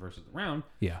receiver versus the round.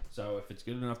 Yeah. So if it's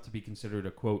good enough to be considered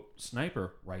a quote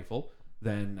sniper rifle,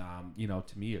 then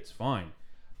to me it's fine.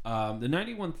 The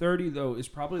 9130 though is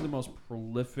probably the most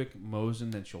prolific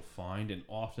Mosin that you'll find, and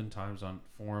oftentimes on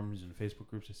forums and Facebook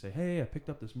groups they say, "Hey, I picked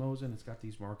up this Mosin. It's got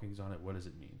these markings on it. What does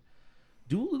it mean?"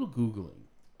 Do a little Googling.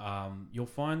 You'll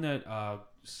find that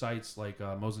sites like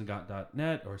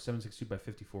MosinGant.net or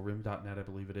 762x54rim.net, I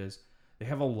believe it is, they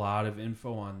have a lot of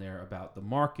info on there about the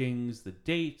markings, the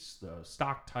dates, the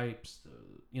stock types,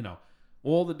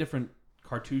 all the different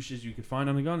cartouches you could find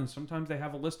on the gun. And sometimes they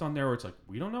have a list on there where it's like,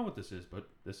 we don't know what this is, but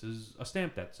this is a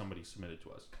stamp that somebody submitted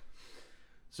to us.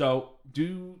 So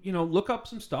look up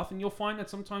some stuff, and you'll find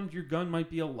that sometimes your gun might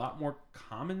be a lot more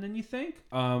common than you think.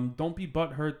 Don't be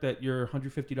butthurt that your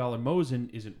 $150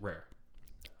 Mosin isn't rare.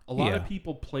 A lot of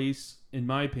people place, in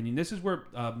my opinion, this is where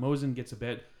the Mosin gets a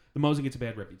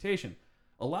bad reputation.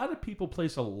 A lot of people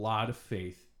place a lot of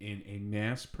faith in a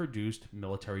mass-produced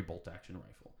military bolt-action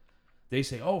rifle. They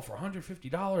say, "Oh, for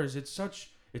 $150,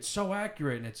 it's so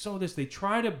accurate, and it's so this." They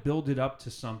try to build it up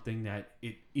to something that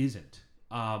it isn't.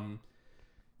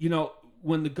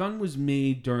 When the gun was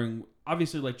made during,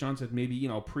 obviously, like John said, maybe,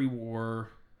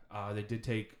 pre-war, they did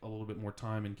take a little bit more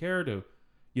time and care to,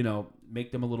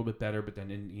 make them a little bit better. But then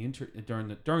during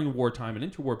the wartime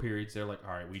and interwar periods, they're like,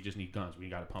 all right, we just need guns. We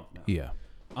got to pump them out. Yeah.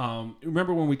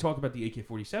 Remember when we talk about the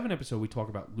AK-47 episode, we talk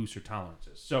about looser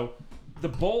tolerances. So the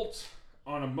bolt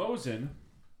on a Mosin,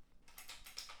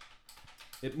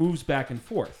 it moves back and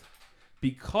forth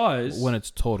because... When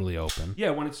it's totally open.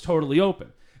 Yeah, when it's totally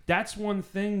open. That's one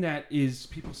thing that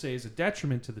people say is a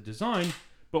detriment to the design,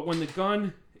 but when the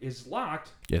gun is locked,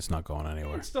 it's not going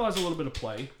anywhere. It still has a little bit of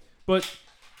play, but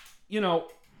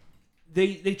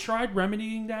they tried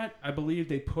remedying that. I believe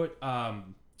they put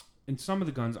in some of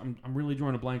the guns. I'm really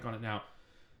drawing a blank on it now.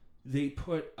 They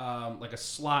put like a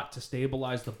slot to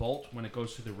stabilize the bolt when it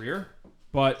goes to the rear,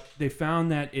 but they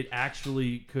found that it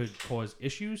actually could cause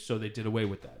issues, so they did away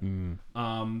with that.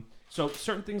 So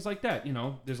certain things like that,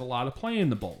 there's a lot of play in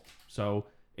the bolt. So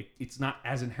it's not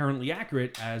as inherently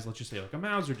accurate as, let's just say, like a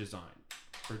Mauser design,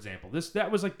 for example.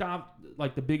 That was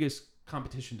like the biggest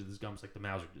competition to this gun was like the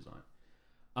Mauser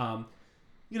design.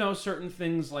 Certain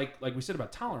things like we said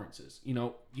about tolerances.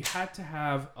 You had to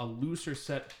have a looser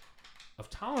set of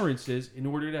tolerances in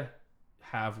order to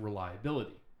have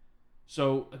reliability.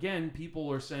 So again,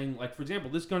 people are saying, like, for example,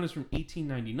 this gun is from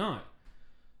 1899.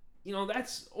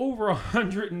 That's over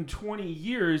 120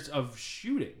 years of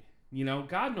shooting.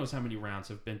 God knows how many rounds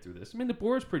have been through this. I mean, the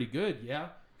bore is pretty good, yeah,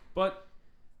 but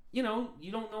you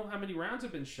don't know how many rounds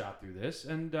have been shot through this,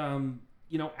 and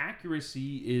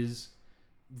accuracy is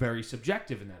very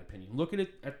subjective in that opinion. Look at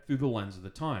it through the lens of the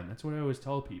time. That's what I always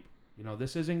tell people.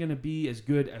 This isn't going to be as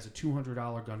good as a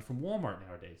 $200 gun from Walmart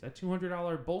nowadays. That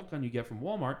 $200 bolt gun you get from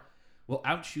Walmart will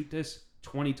outshoot this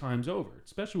 20 times over,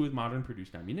 especially with modern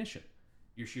produced ammunition.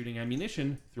 You're shooting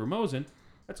ammunition through a Mosin,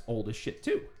 that's old as shit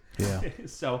too. Yeah.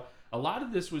 So a lot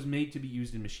of this was made to be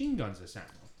used in machine guns as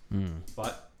ammo.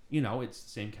 But, it's the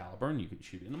same caliber and you can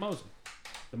shoot it in the Mosin.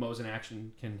 The Mosin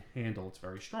action can handle, it's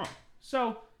very strong.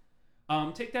 So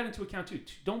take that into account too.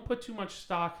 Don't put too much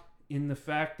stock in the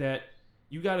fact that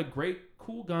you got a great,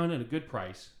 cool gun at a good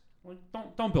price. Like,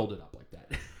 don't build it up like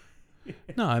that.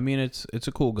 No, I mean, it's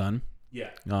a cool gun.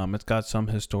 Yeah. It's got some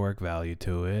historic value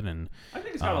to it, and I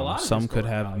think it's got a lot of some could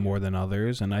have value. more than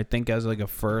others. And I think as like a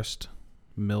first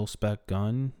mil spec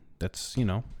gun, that's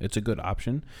it's a good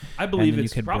option. I believe and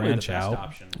it's probably the best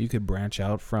option. You could branch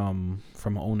out from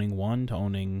owning one to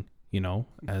owning,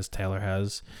 as Taylor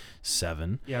has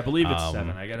 7. Yeah, I believe it's 7.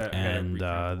 I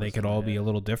gotta they could all be a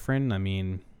little different. I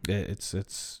mean, it's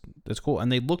cool,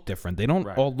 and they look different. They don't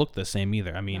all look the same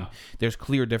either. I mean, there's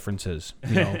clear differences,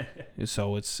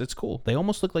 so it's cool. They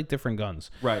almost look like different guns,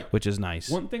 right? Which is nice.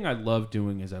 One thing I love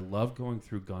doing is I love going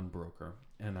through Gun Broker,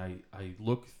 and I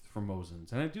look for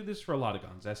Mosins, and I do this for a lot of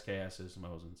guns, SKSs,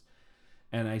 Mosins,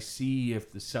 and I see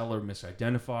if the seller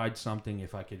misidentified something,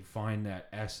 if I could find that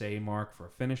SA mark for a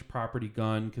finished property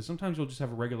gun, because sometimes you'll just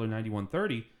have a regular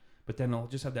 9130. But then I'll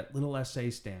just have that little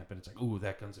SA stamp, and it's like, ooh,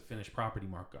 that gun's a finished property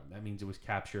mark gun. That means it was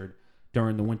captured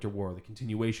during the Winter War, the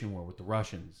Continuation War with the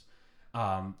Russians.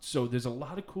 So there's a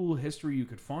lot of cool history you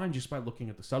could find just by looking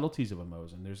at the subtleties of a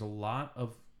Mosin. There's a lot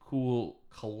of cool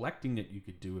collecting that you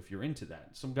could do if you're into that.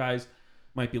 Some guys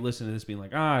might be listening to this being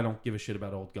like, I don't give a shit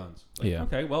about old guns. Like, yeah.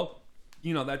 Okay, well,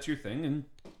 that's your thing, and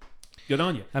good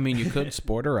on you. I mean, you could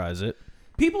sporterize it.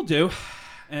 People do,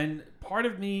 and part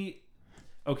of me,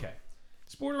 okay.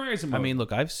 Sporterized Mosin. I mean,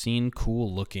 look, I've seen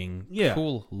cool looking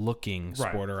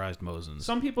sporterized Mosins.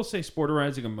 Some people say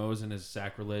sporterizing a Mosin is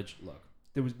sacrilege. Look,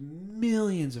 there was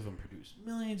millions of them produced,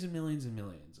 millions and millions and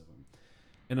millions of them,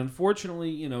 and unfortunately,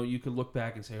 you could look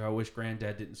back and say, oh, I wish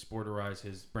Granddad didn't sporterize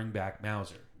his bring back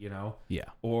Mauser, Yeah.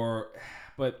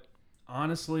 But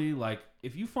honestly, like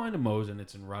if you find a Mosin,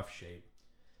 it's in rough shape.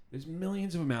 There's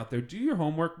millions of them out there. Do your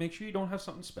homework. Make sure you don't have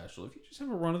something special. If you just have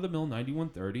a run-of-the-mill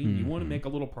 9130 and you want to make a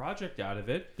little project out of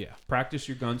it, practice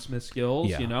your gunsmith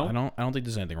skills, I don't think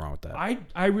there's anything wrong with that.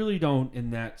 I really don't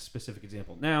in that specific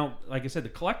example. Now, like I said, the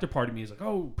collector part of me is like,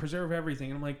 oh, preserve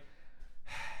everything. And I'm like,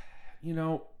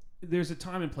 there's a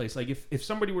time and place. Like if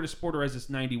somebody were to sporterize this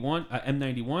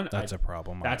M91, that's a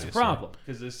problem. That's obviously a problem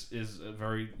because this is a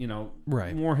very,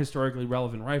 more historically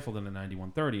relevant rifle than a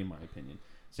 9130 in my opinion.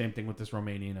 Same thing with this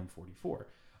Romanian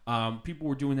M44. People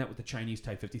were doing that with the Chinese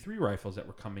Type 53 rifles that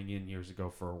were coming in years ago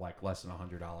for like less than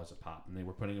 $100 a pop, and they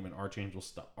were putting them in Archangel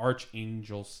stocks,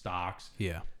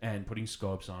 and putting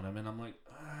scopes on them. And I'm like,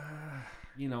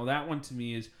 that one to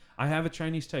me is. I have a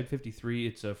Chinese Type 53.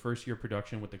 It's a first-year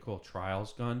production, what they call a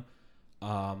trials gun.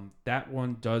 That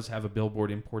one does have a billboard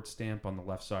import stamp on the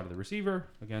left side of the receiver.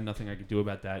 Again, nothing I could do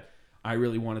about that. I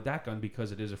really wanted that gun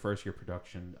because it is a first-year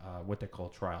production, what they call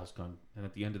a trials gun. And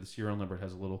at the end of the serial number, it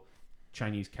has a little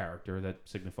Chinese character that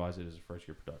signifies it as a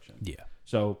first-year production. Yeah.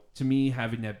 So, to me,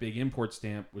 having that big import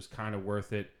stamp was kind of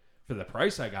worth it for the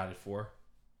price I got it for.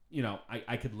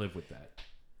 I could live with that.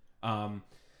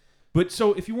 But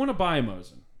so, if you want to buy a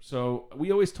Mosin, so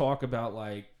we always talk about,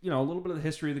 like, a little bit of the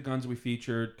history of the guns we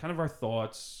featured, kind of our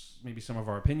thoughts, maybe some of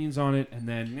our opinions on it, and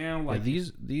then now, like... Yeah,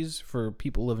 these for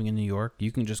people living in New York,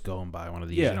 you can just go and buy one of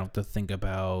these. You don't have to think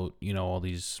about, all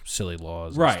these silly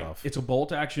laws and stuff. It's a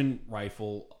bolt-action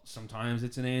rifle. Sometimes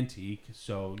it's an antique,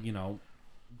 so,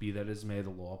 be that as may, the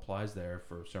law applies there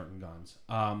for certain guns.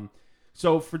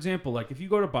 So, for example, like, if you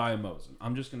go to buy a Mosin,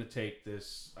 I'm just going to take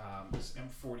this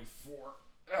M44...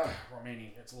 Romanian,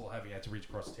 it's a little heavy. I had to reach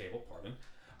across the table, pardon.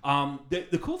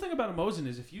 The cool thing about a Mosin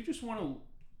is if you just want to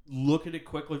look at it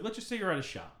quickly, let's just say you're at a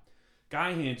shop.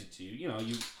 Guy hands it to you.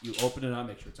 You open it up,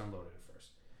 make sure it's unloaded at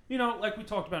first. like we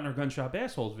talked about in our Gun Shop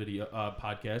Assholes video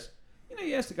podcast,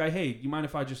 you ask the guy, hey, do you mind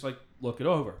if I just, look it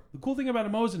over? The cool thing about a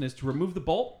Mosin is to remove the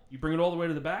bolt, you bring it all the way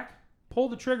to the back, pull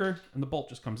the trigger, and the bolt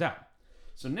just comes out.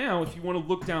 So now, if you want to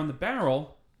look down the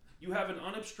barrel, you have an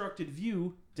unobstructed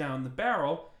view down the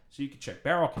barrel, so you can check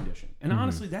barrel condition. And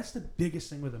honestly, that's the biggest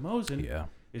thing with a Mosin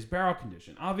is barrel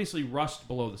condition. Obviously, rust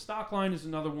below the stock line is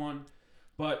another one,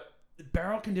 but the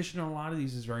barrel condition on a lot of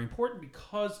these is very important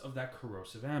because of that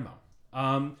corrosive ammo.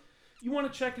 You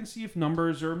want to check and see if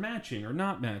numbers are matching or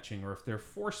not matching, or if they're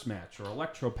force match or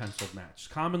electro-penciled match.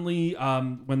 Commonly,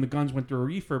 when the guns went through a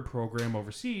refurb program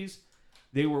overseas,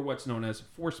 they were what's known as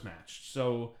force matched.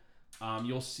 So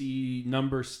you'll see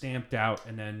numbers stamped out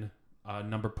and then a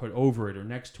number put over it or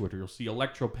next to it, or you'll see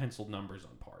electro-penciled numbers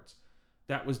on parts.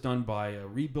 That was done by a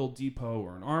rebuild depot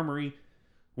or an armory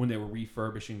when they were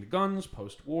refurbishing the guns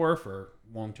post-war for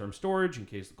long-term storage in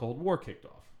case the Cold War kicked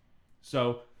off.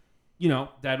 So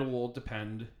that'll all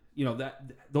depend,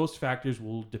 those factors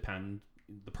will depend,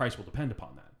 the price will depend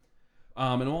upon that.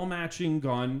 An all-matching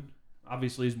gun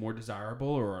obviously is more desirable,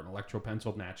 or an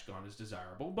electro-penciled match gun is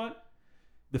desirable, but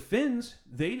the Finns,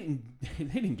 they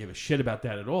didn't give a shit about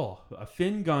that at all. A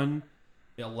Finn gun,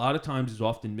 a lot of times, is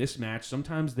often mismatched.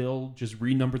 Sometimes they'll just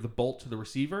renumber the bolt to the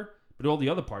receiver, but all the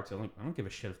other parts, they're like, I don't give a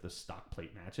shit if the stock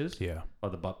plate matches. Yeah. Or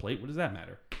the butt plate. What does that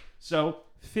matter? So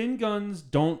Finn guns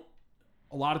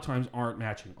a lot of times aren't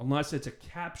matching unless it's a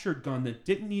captured gun that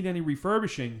didn't need any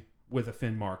refurbishing with a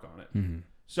Finn mark on it. Mm-hmm.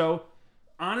 So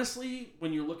honestly,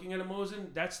 when you're looking at a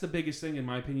Mosin, that's the biggest thing in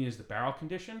my opinion is the barrel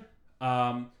condition.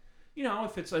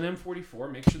 If it's an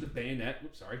M44, make sure the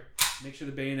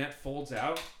bayonet folds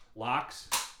out, locks.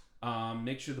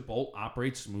 Make sure the bolt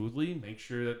operates smoothly. Make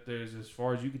sure that there's, as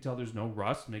far as you can tell, there's no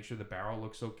rust. Make sure the barrel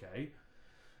looks okay.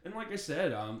 And like I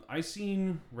said, I've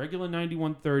seen regular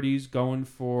 9130s going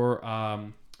for,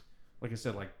 like I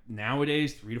said,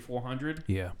 nowadays, $300 to $400.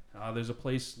 Yeah. There's a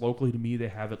place locally to me, they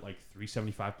have it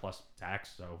 $375 plus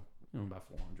tax, so about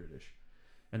 $400-ish.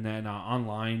 And then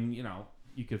online,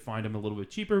 you could find them a little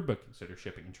bit cheaper, but consider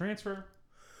shipping and transfer.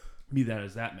 Be that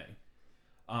as that may.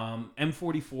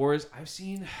 M44s, I've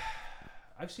seen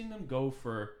them go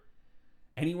for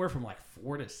anywhere from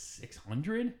 $400 to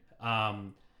 $600.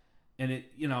 And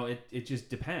it just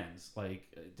depends.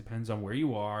 It depends on where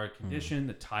you are, condition,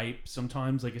 the type.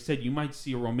 Sometimes, like I said, you might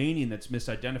see a Romanian that's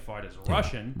misidentified as a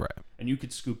Russian, right? And you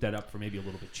could scoop that up for maybe a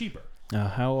little bit cheaper. Now,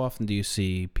 how often do you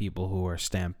see people who are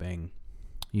stamping,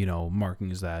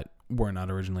 markings that were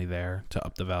not originally there to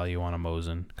up the value on a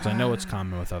Mosin? Because I know it's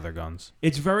common with other guns.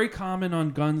 It's very common on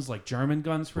guns like German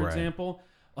guns, for example.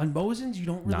 On Mosins, you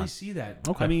don't really see that.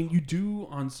 Okay. I mean, you do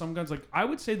on some guns. I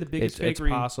would say the biggest fakery... It's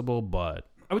possible, but...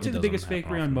 I would say the biggest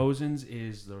fakery on Mosins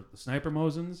is the sniper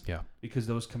Mosins. Yeah. Because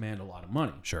those command a lot of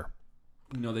money. Sure.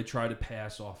 They try to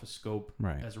pass off a scope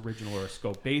as original or a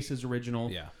scope base as original.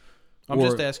 Yeah. I'm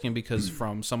just asking because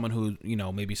from someone who,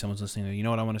 maybe someone's listening,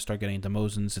 what, I want to start getting into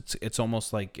Mosins. It's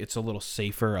almost like it's a little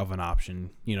safer of an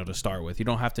option, to start with. You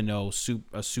don't have to know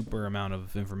a super amount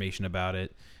of information about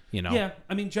it, Yeah.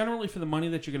 I mean, generally for the money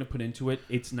that you're going to put into it,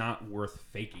 it's not worth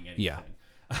faking anything. Yeah.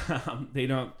 They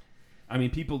don't... I mean,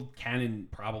 people can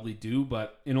and probably do,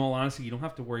 but in all honesty, you don't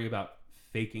have to worry about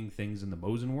faking things in the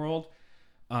Mosin world.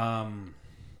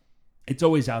 It's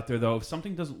always out there, though. If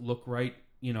something doesn't look right,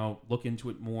 look into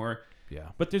it more. Yeah.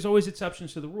 But there's always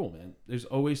exceptions to the rule, man. There's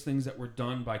always things that were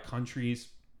done by countries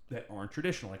that aren't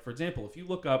traditional. Like, for example, if you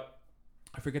look up,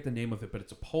 I forget the name of it, but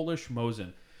it's a Polish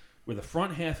Mosin, where the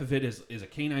front half of it is a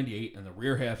K98 and the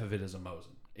rear half of it is a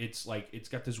Mosin. It's it's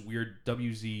got this weird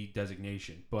WZ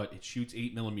designation, but it shoots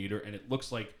 8mm, and it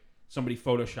looks like somebody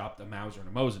photoshopped a Mauser and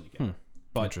a Mosin together.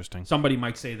 But interesting. Somebody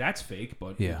might say that's fake,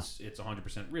 but it's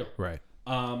 100% real. Right.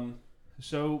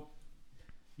 So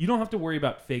you don't have to worry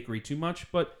about fakery too much,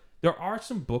 but there are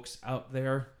some books out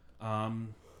there.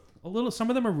 Some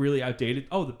of them are really outdated.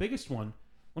 Oh, the biggest one,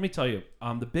 let me tell you,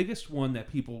 the biggest one that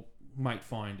people might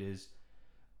find is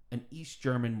an East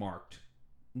German marked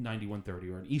 9130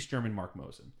 or an East German mark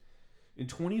Mosin. In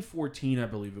 2014, I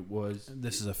believe it was.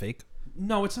 This is a fake?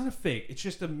 No, it's not a fake. It's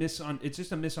just a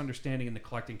misunderstanding in the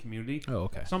collecting community. Oh,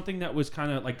 okay. Something that was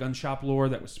kind of like gun shop lore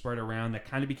that was spread around that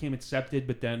kind of became accepted,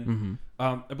 but then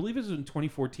I believe it was in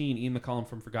 2014. Ian McCullum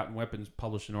from Forgotten Weapons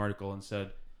published an article and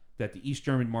said that the East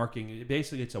German marking,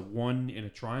 basically it's a 1 in a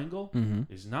triangle,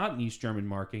 is not an East German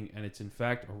marking, and it's in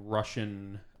fact a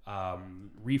Russian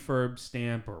refurb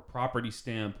stamp or property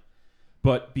stamp.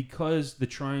 But because the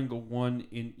triangle 1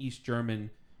 in East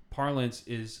German parlance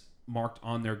is marked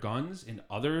on their guns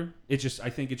I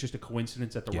think it's just a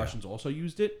coincidence that the Russians also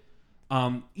used it.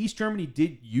 East Germany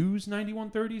did use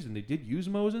 9130s and they did use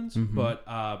Mosins, but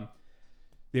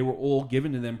They were all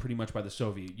given to them pretty much by the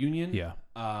Soviet Union. Yeah.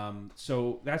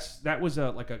 So that was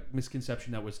a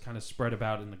misconception that was kind of spread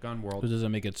about in the gun world. So does it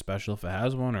make it special if it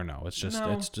has one or no? It's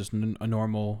just a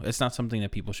normal. It's not something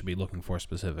that people should be looking for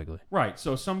specifically. Right.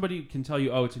 So somebody can tell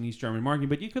you, oh, it's an East German marking,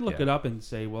 but you could look it up and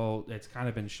say, well, it's kind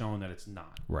of been shown that it's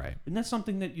not. Right. And that's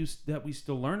something that we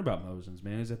still learn about Mosins,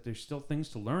 man, is that there's still things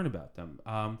to learn about them.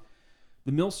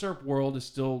 The milsurp world is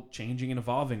still changing and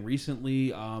evolving.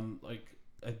 Recently,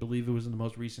 I believe it was in the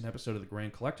most recent episode of the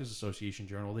Grand Collectors Association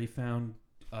Journal, they found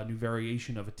a new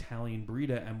variation of Italian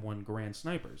Breda M1 Grand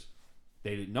Snipers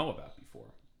they didn't know about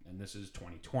before. And this is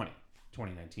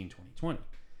 2019, 2020.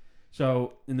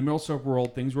 So in the milsurp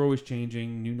world, things were always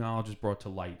changing. New knowledge is brought to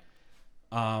light.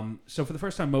 So for the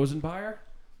first time Mosin buyer,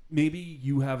 maybe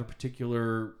you have a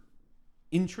particular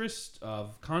interest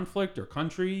of conflict or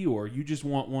country, or you just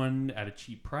want one at a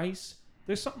cheap price.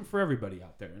 There's something for everybody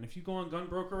out there. And if you go on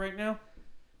Gunbroker right now,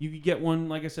 you could get one,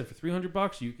 like I said, for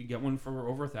 $300. You could get one for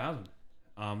over $1,000.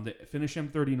 The Finish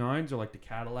M39s are like the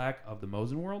Cadillac of the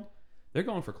Mosin world. They're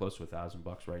going for close to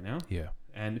 $1,000 right now. Yeah.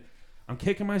 And I'm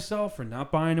kicking myself for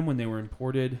not buying them when they were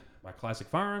imported by Classic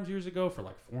Firearms years ago for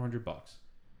like $400.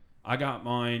 I got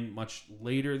mine much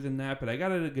later than that, but I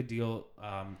got it at a good deal.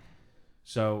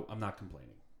 So I'm not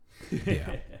complaining.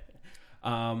 Yeah.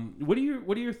 What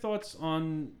are your thoughts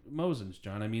on Mosins,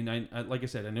 John? I mean, I like I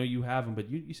said, I know you have them, but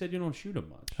you said you don't shoot them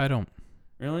much. I don't.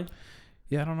 Really?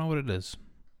 Yeah, I don't know what it is.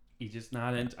 You just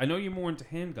not into. I know you're more into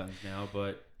handguns now,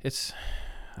 but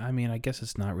I mean, I guess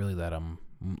it's not really that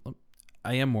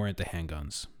I am more into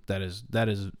handguns. That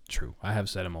is true. I have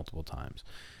said it multiple times.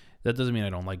 That doesn't mean I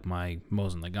don't like my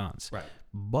Mosin Nagants. Right.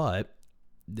 But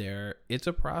it's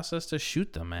a process to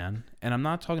shoot them, man. And I'm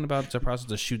not talking about it's a process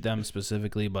to shoot them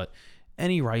specifically, but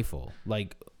any rifle.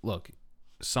 Like, look,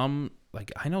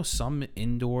 I know some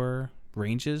indoor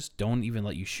ranges don't even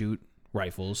let you shoot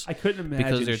rifles. I couldn't imagine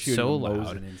because they're shooting so a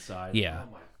loud. Mosin inside. Yeah.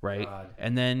 Oh my right. God.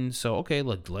 And then okay,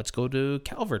 look, let's go to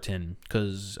Calverton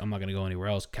because I'm not gonna go anywhere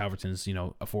else. Calverton's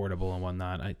affordable and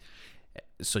whatnot.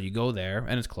 So you go there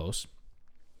and it's close.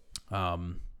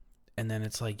 And then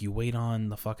it's like you wait on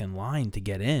the fucking line to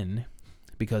get in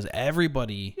because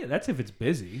everybody. Yeah, that's if it's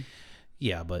busy.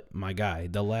 Yeah, but my guy,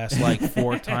 the last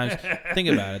 4 times. Think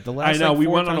about it. The last I know we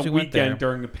 4 went on times a we went weekend there,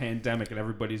 during the pandemic, and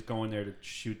everybody's going there to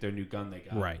shoot their new gun they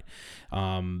got. Right.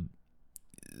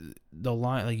 The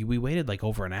line, we waited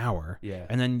over an hour. Yeah.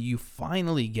 And then you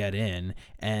finally get in,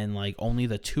 and only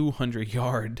the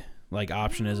 200-yard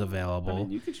option is available. I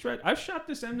mean, you can stretch. I've shot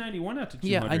this M91 out to 200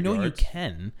 Yeah, I know yards. you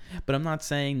can, but I'm not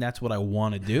saying that's what I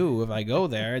want to do if I go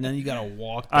there, and then you got to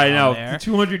walk down I know. there. The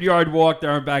 200-yard walk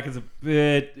there and back is a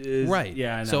bit... Right.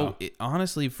 Yeah, I know. So,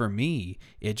 honestly, for me,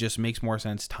 it just makes more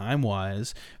sense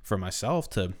time-wise for myself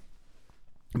to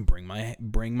bring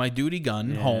my duty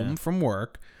gun home from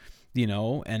work,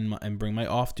 and bring my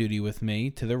off-duty with me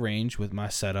to the range with my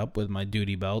setup, with my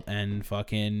duty belt, and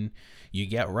fucking... You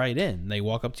get right in. They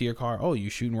walk up to your car. Oh, you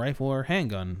shooting rifle or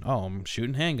handgun? Oh, I'm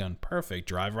shooting handgun. Perfect.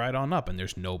 Drive right on up, and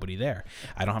there's nobody there.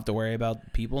 I don't have to worry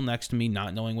about people next to me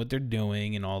not knowing what they're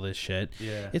doing and all this shit.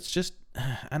 Yeah. It's just,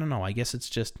 I don't know. I guess it's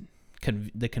just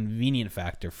the convenient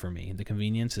factor for me. The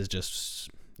convenience is just,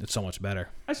 it's so much better.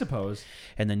 I suppose.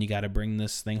 And then you got to bring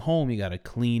this thing home. You got to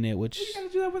clean it, which... You got to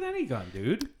do that with any gun,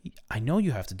 dude. I know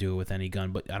you have to do it with any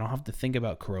gun, but I don't have to think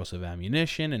about corrosive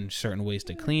ammunition and certain ways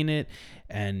to clean it.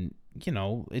 And...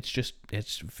 it's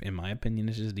in my opinion,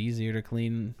 it's just easier to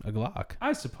clean a Glock.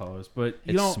 I suppose, but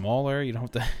it's smaller. You don't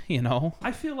have to,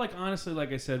 I feel honestly,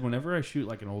 like I said, whenever I shoot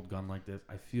an old gun like this,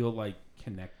 I feel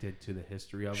connected to the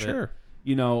history of it. Sure.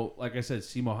 Like I said,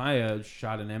 Simo Haya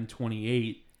shot an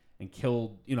M28 and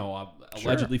killed,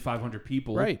 allegedly 500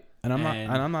 people. Right. And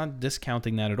I'm not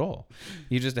discounting that at all.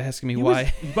 You're just asking me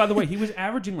why. By the way, he was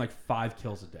averaging 5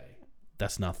 kills a day.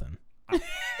 That's nothing.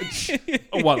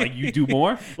 What, you do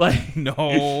more?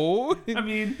 No. I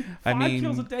mean, 5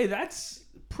 kills a day, that's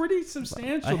pretty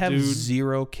substantial, I have dude.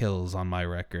 0 kills on my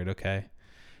record, okay?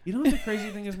 You know what the crazy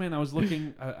thing is, man? I was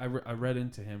looking, I read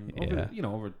into him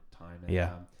over time.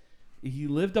 And, he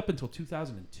lived up until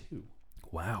 2002.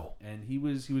 Wow. And he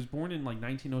was born in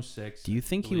 1906. Do you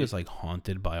think he was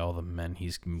haunted by all the men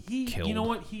he's killed? You know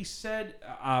what he said?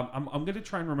 I'm going to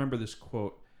try and remember this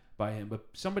quote by him, but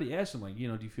somebody asked him,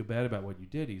 do you feel bad about what you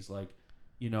did? He's like,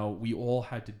 we all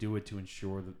had to do it to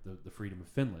ensure the freedom of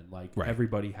Finland. Right.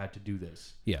 Everybody had to do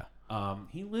this. Yeah.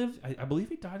 He lived, I believe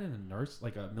he died in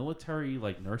a military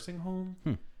nursing home.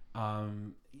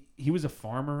 He was a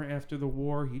farmer after the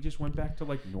war. He just went back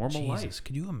to normal life. Jesus,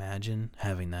 could you imagine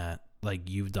having that?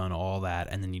 You've done all that,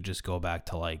 and then you just go back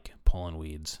to pulling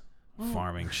weeds.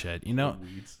 farming shit. You know,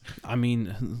 weeds. I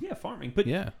mean, yeah, farming, but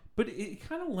yeah, but it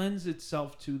kind of lends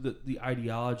itself to the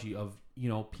ideology of, you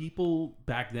know, people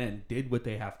back then did what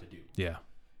they have to do. Yeah,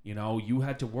 you know, you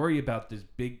had to worry about this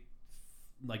big,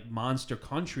 like, monster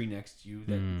country next to you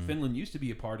that Finland used to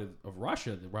be a part of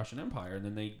Russia, the Russian Empire, and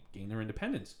then they gained their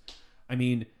independence. I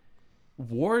mean,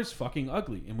 war is fucking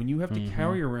ugly, and when you have to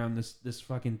carry around this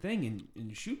fucking thing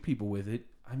and shoot people with it,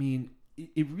 I mean,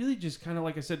 it really just kind of,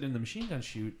 like I said in the machine gun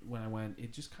shoot when I went,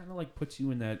 it just kind of like puts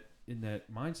you in that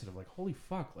mindset of like, holy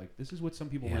fuck, like this is what some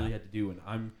people really had to do, and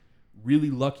I'm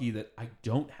really lucky that I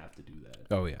don't have to do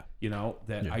that. Oh yeah, you know,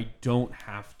 that I don't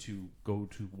have to go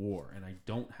to war, and I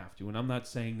don't have to, and I'm not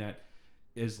saying that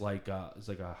is like a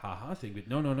haha thing, but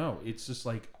no, it's just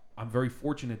like, I'm very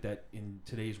fortunate that in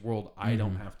today's world I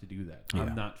don't have to do that.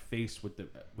 I'm not faced with the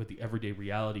everyday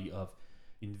reality of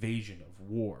invasion, of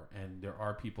war, and there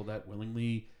are people that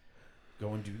willingly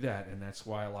go and do that, and that's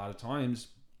why a lot of times,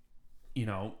 you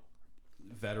know,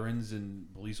 veterans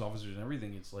and police officers and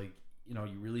everything, it's like, you know,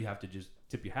 you really have to just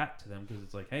tip your hat to them, because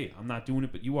it's like, hey, I'm not doing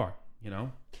it, but you are, you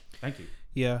know, thank you.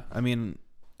 Yeah, I mean,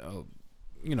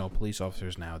 you know, police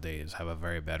officers nowadays have a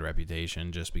very bad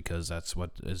reputation just because that's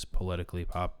what is politically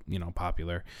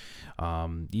popular.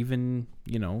 Even,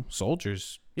 you know,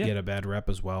 soldiers get a bad rep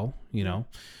as well, you know.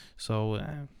 So,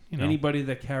 you know, anybody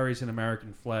that carries an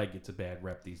American flag gets a bad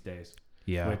rep these days.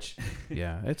 Yeah. Which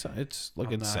yeah, it's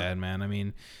looking sad, man. I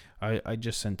mean, I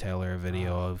just sent Taylor a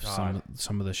video of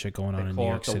some of the shit going on in New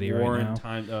York City right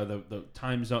now. The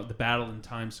time zone, the battle in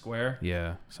Times Square.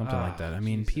 Yeah, something like that. I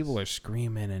mean, people are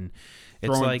screaming, and it's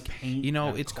throwing like, paint, you know,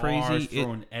 it's crazy.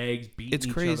 Throwing eggs, beating it's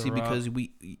crazy each other because up.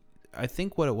 I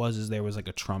think what it was is there was like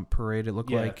a Trump parade. It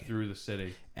looked like through the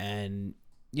city, and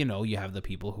you know, you have the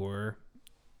people who are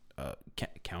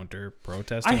counter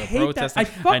protesting. I hate that. I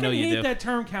fucking hate that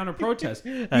term, counter protest,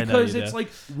 because it's like,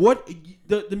 what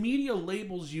the media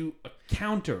labels you a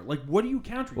counter. Like, what are you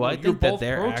countering? Well, like, I think that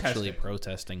they're actually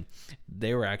protesting.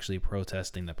 They were actually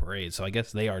protesting the parade, so I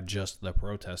guess they are just the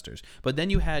protesters. But then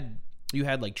you had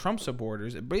like Trump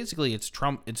supporters. Basically, it's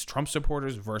Trump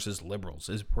supporters versus liberals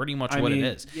is pretty much what it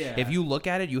is. Yeah. If you look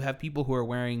at it, you have people who are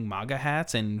wearing MAGA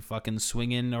hats and fucking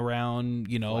swinging around,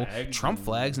 you know, Trump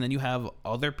flags, and then you have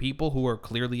other people who are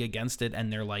clearly against it,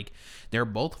 and they're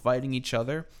both fighting each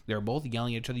other. They're both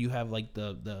yelling at each other. You have like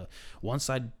the one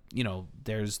side, you know,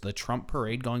 there's the Trump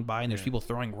parade going by, and there's people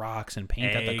throwing rocks and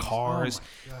paint at the cars,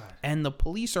 and the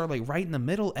police are like right in the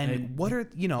middle. And what are,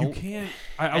 you know? You can't.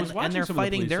 I was watching, and they're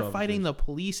fighting. They're fighting the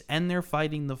police, and they're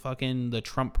fighting the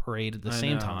Trump parade at the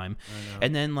same time.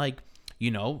 And then, like,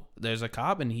 you know, there's a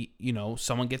cop, and he, you know,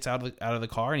 someone gets out of the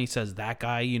car, and he says, that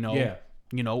guy, you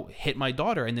know, hit my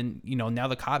daughter, and then, you know, now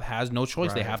the cop has no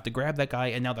choice. They have to grab that guy,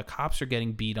 and now the cops are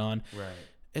getting beat on. Right.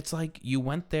 It's like you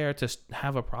went there to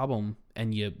have a problem,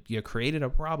 and you created a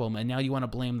problem, and now you want to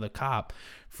blame the cop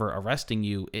for arresting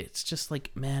you. It's just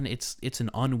like, man, it's an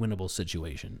unwinnable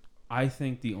situation. I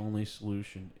think the only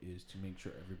solution is to make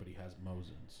sure everybody has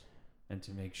Mosins, and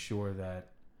to make sure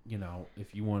that, you know,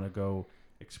 if you want to go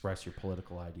express your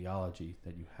political ideology,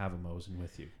 that you have a Mosin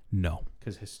with you. No.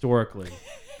 Because historically...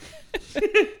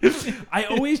 I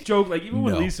always joke, like, even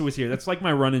when Lisa was here, that's like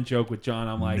my running joke with John.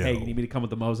 I'm like, hey, you need me to come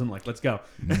with the Mosin? Like, let's go.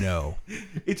 No.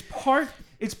 It's part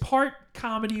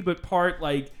comedy, but part,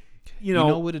 like, you know.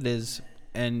 You know what it is?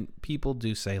 And people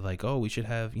do say, like, oh, we should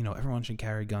have, you know, everyone should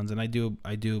carry guns. And I do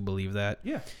believe that.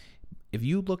 Yeah. If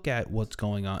you look at what's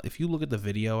going on, if you look at the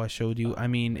video I showed you, I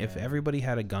mean, if everybody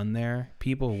had a gun there,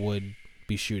 people would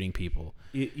be shooting people.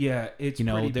 It's, you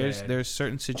know, pretty there's bad.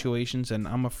 certain situations, and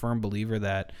I'm a firm believer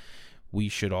that we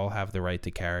should all have the right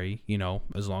to carry, you know,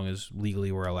 as long as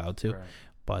legally we're allowed to. Right.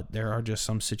 But there are just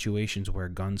some situations where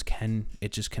guns can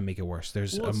make it worse.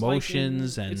 There's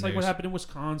emotions, and it's like what happened in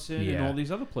Wisconsin and all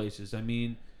these other places. I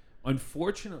mean,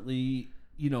 unfortunately,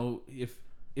 you know,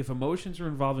 if emotions are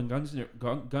involved and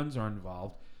guns are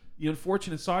involved, the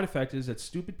unfortunate side effect is that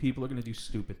stupid people are going to do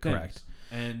stupid things. Correct.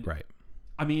 And right.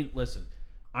 I mean, listen,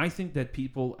 I think that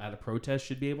people at a protest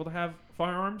should be able to have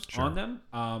firearms on them.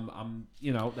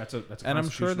 You know, that's a and I'm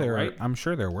sure right. I'm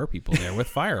sure there were people there with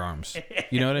firearms.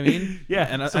 You know what I mean? Yeah.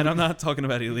 And I'm not talking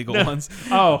about illegal ones.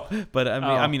 Oh, but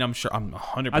I mean, I'm sure. I'm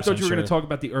 100%. I thought you were going to talk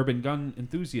about the urban gun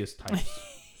enthusiast types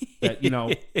that, you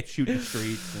know, shoot in the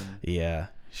streets and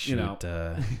shoot. You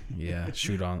know.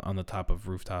 Shoot on the top of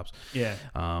rooftops. Yeah.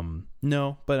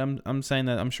 No, but I'm saying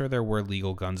that I'm sure there were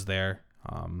legal guns there.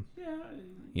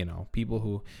 You know, people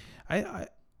who,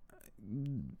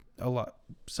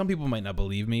 some people might not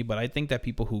believe me, but I think that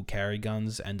people who carry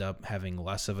guns end up having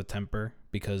less of a temper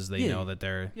because they know that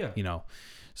they're, you know,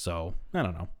 So I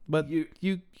don't know, but you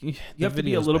have to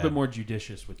be a little bit more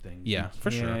judicious with things. Yeah,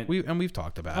 for sure. We've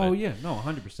talked about it. Oh yeah, no,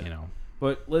 100%. You know,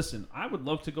 but listen, I would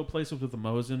love to go places with the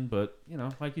Mosin, but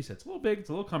like you said, it's a little big, it's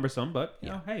a little cumbersome. But you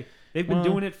know, hey, they've been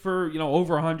doing it for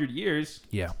over 100 years.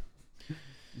 Yeah,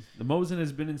 the Mosin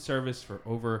has been in service for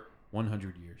over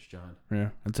 100 years, John. Yeah,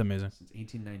 that's amazing. Since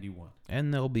 1891,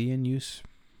 and they'll be in use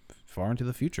far into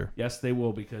the future. Yes, they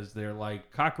will, because they're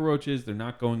like cockroaches. They're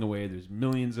not going away. There's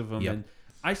millions of them, and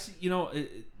I see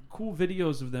cool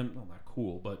videos of them. Well, not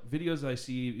cool, but videos I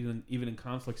see even in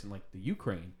conflicts in like the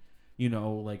Ukraine.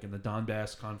 Like in the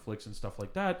Donbass conflicts and stuff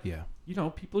like that. Yeah.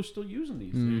 People are still using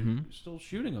these. Mm-hmm. They're still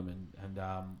shooting them, and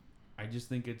I just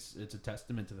think it's a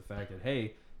testament to the fact that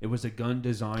hey, it was a gun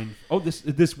designed. Oh,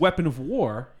 this weapon of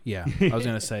war. Yeah, I was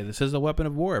gonna say this is a weapon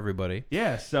of war, everybody.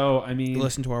 Yeah. So I mean,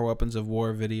 listen to our weapons of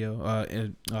war video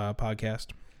podcast.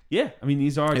 Yeah, I mean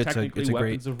these are technically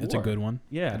weapons of war. It's a good one.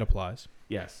 Yeah, it applies.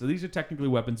 Yeah, so these are technically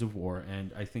weapons of war,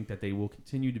 and I think that they will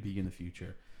continue to be in the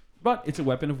future. But it's a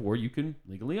weapon of war you can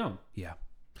legally own. Yeah.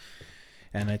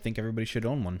 And I think everybody should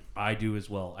own one. I do as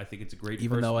well. I think it's a great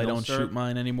Even though I don't shoot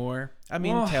mine anymore. I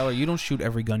mean, Taylor, you don't shoot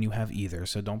every gun you have either,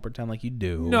 so don't pretend like you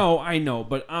do. No, I know,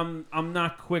 but I'm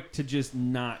not quick to just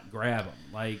not grab them.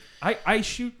 Like, I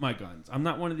shoot my guns. I'm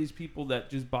not one of these people that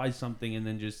just buys something and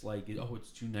then just like, oh, it's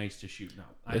too nice to shoot. No.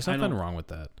 There's nothing wrong with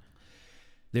that.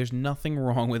 There's nothing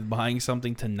wrong with buying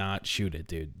something to not shoot it,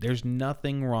 dude. There's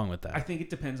nothing wrong with that. I think it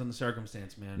depends on the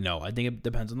circumstance, man. No, I think it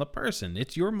depends on the person.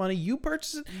 It's your money. You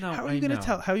purchase it. No, how are you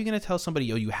gonna tell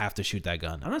somebody, oh, you have to shoot that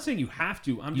gun? I'm not saying you have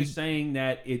to. I'm just saying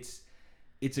that it's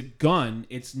a gun.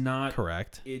 It's not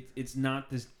correct. It's not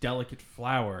this delicate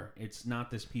flower. It's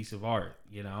not this piece of art.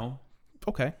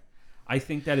 Okay. I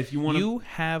think that if you want to... You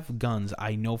have guns.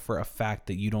 I know for a fact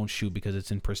that you don't shoot because it's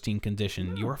in pristine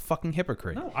condition. No. You're a fucking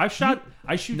hypocrite. No, I shoot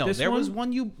this one. No, there was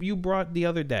one you brought the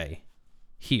other day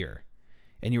here.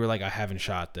 And you were like, I haven't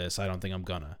shot this. I don't think I'm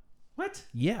gonna. What?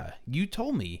 Yeah, you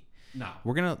told me. No.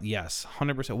 We're gonna... Yes,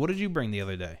 100%. What did you bring the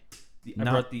other day? I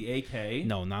brought the AK.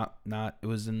 No, not... It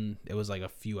was like a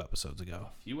few episodes ago.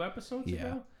 A few episodes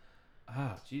ago?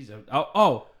 Ah, jeez.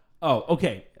 Oh,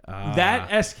 okay. That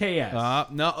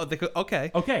SKS. No,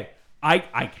 okay. Okay.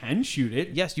 I can shoot it.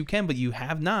 Yes, you can, but you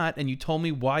have not, and you told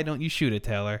me why don't you shoot it,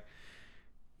 Taylor?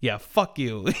 Yeah, fuck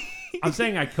you. I'm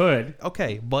saying I could.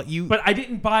 Okay, but I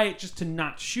didn't buy it just to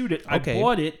not shoot it. I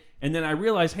bought it, and then I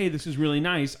realized, hey, this is really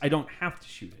nice. I don't have to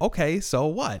shoot it. Okay, so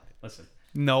what? Listen.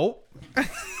 No.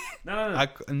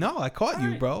 No. I caught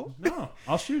you, bro. No,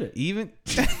 I'll shoot it. Even...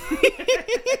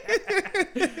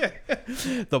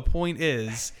 The point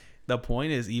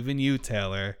is, even you,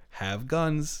 Taylor, have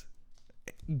gun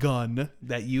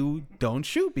that you don't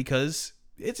shoot because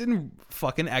it's in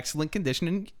fucking excellent condition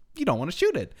and you don't want to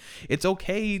shoot it. It's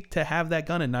okay to have that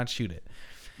gun and not shoot it.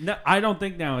 No, I don't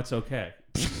think now it's okay.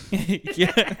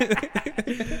 Yeah.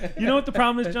 You know what the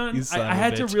problem is, John? I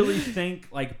had to really think,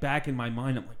 like, back in my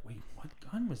mind. I'm like, wait, what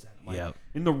gun was that? Like,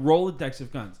 in the Rolodex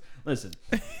of guns. Listen,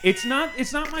 it's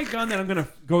not my gun that I'm gonna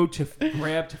go to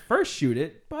grab to first shoot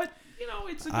it, but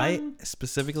it's a gun. I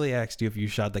specifically asked you if you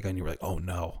shot that gun. You were like, oh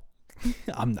no,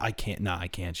 I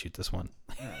can't shoot this one.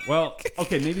 Well,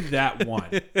 okay, maybe that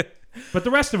one, but the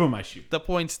rest of them I shoot. The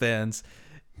point stands.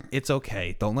 It's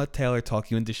okay. Don't let Taylor talk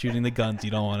you into shooting the guns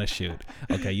you don't want to shoot.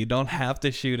 Okay, you don't have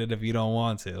to shoot it if you don't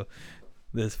want to.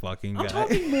 This fucking guy. I'm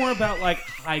talking more about like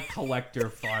high collector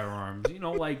firearms.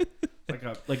 Like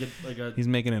a. He's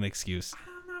making an excuse.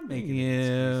 I'm not making an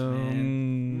excuse,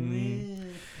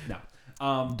 man.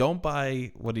 No. Don't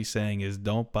buy. What he's saying is,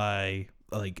 don't buy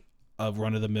like a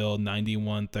run of the mill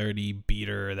 9130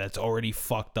 beater that's already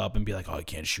fucked up and be like, oh, I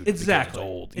can't shoot it because it's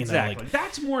old. Exactly.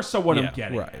 That's more so what I'm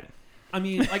getting at. I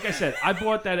mean, like I said, I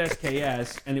bought that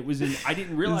SKS and it was in. I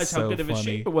didn't realize how good of a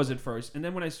shape it was at first, and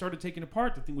then when I started taking it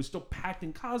apart, the thing was still packed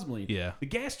in cosmoline. Yeah, the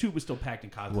gas tube was still packed in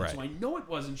cosmoline, so I know it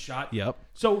wasn't shot. Yep.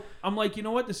 So I'm like, you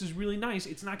know what? This is really nice.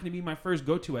 It's not going to be my first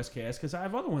go-to SKS because I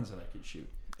have other ones that I can shoot.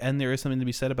 And there is something to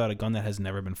be said about a gun that has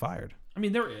never been fired. I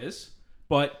mean, there is,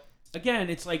 but again,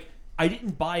 it's like I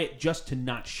didn't buy it just to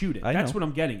not shoot it. That's what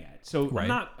I'm getting at. So I'm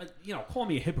not, call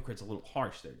me a hypocrite's a little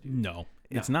harsh there, dude. No.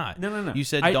 It's not. No. You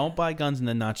said don't buy guns and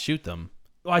then not shoot them.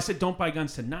 Well, I said don't buy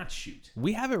guns to not shoot.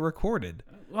 We have it recorded.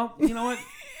 Well, you know what?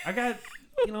 I got,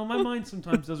 my mind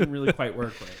sometimes doesn't really quite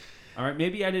work right. All right,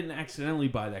 maybe I didn't accidentally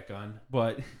buy that gun,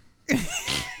 but...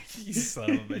 You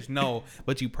son of a bitch. No,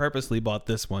 but you purposely bought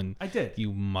this one. I did.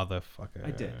 You motherfucker.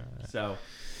 I did. So...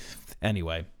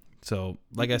 Anyway, so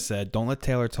like I said, don't let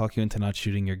Taylor talk you into not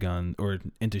shooting your gun or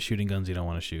into shooting guns you don't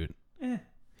want to shoot.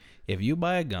 If you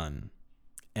buy a gun...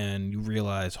 and you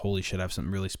realize, holy shit, I have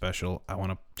something really special. I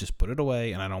want to just put it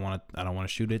away, and I don't want to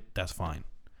shoot it. That's fine.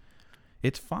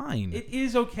 It's fine. It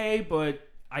is okay, but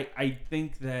I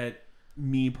think that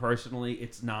me personally,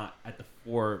 it's not at the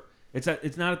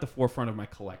it's not at the forefront of my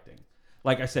collecting.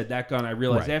 Like I said, that gun, I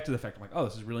realized after the fact, I'm like, oh,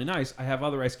 this is really nice. I have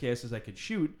other SKSs I could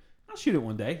shoot. I'll shoot it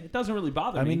one day. It doesn't really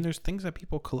bother me. I mean, there's things that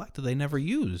people collect that they never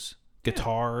use.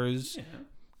 Guitars,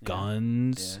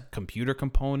 guns, computer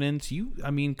components.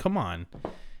 I mean, come on.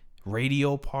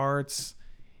 Radio parts.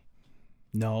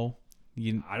 No.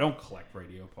 I don't collect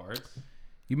radio parts.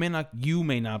 You may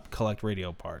not collect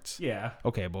radio parts. Yeah.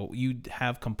 Okay, but you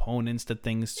have components to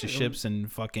things, to ships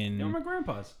and fucking... They're my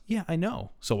grandpa's. Yeah, I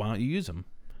know. So why don't you use them?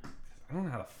 I don't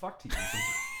know how the fuck to use them.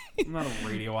 I'm not a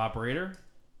radio operator.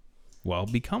 Well,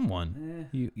 become one.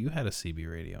 You had a CB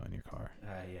radio in your car.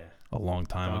 Yeah. A long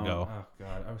time ago. Oh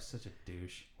god, I was such a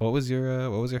douche. What was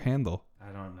your handle?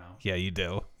 I don't know. Yeah, you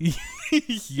do.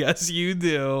 Yes, you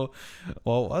do.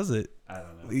 What was it? I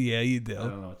don't know. Yeah, you do. I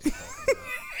don't know what you're talking about.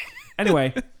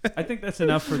 Anyway, I think that's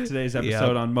enough for today's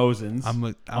episode on Mosins. On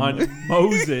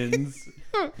Mosins.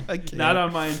 Not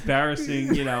on my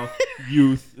embarrassing,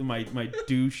 youth, my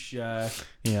douche. My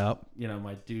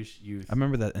douche youth. I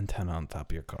remember that antenna on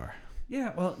top of your car.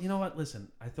 Yeah, well, you know what? Listen,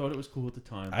 I thought it was cool at the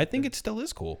time. I think it still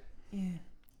is cool. Yeah.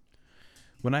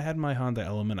 When I had my Honda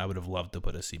Element, I would have loved to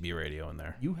put a CB radio in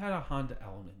there. You had a Honda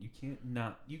Element. You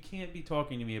can't be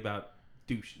talking to me about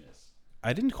doucheness.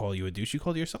 I didn't call you a douche. You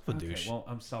called yourself a douche. Well,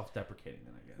 I'm self-deprecating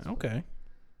then, I guess. Okay.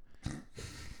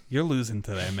 You're losing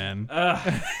today, man.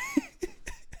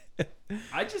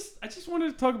 I just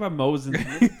wanted to talk about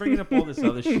Mosin, bringing up all this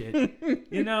other shit,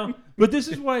 But this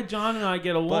is why John and I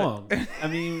get along. I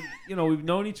mean, we've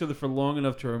known each other for long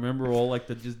enough to remember all like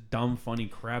the just dumb, funny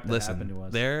crap that happened to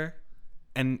us.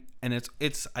 And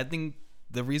it's. I think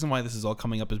the reason why this is all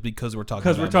coming up is because we're talking.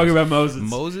 Because we're talking about Mosins.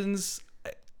 Mosins.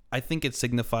 I think it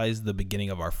signifies the beginning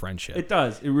of our friendship. It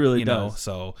does. It really does.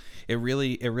 So it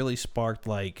really sparked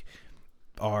like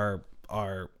our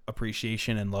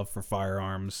appreciation and love for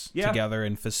firearms together,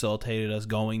 and facilitated us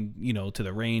going, to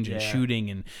the range and shooting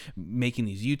and making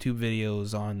these YouTube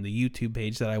videos on the YouTube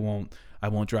page that I won't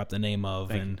drop the name of.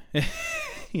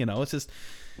 It's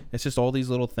just all these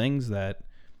little things that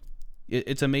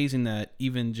it's amazing that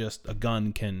even just a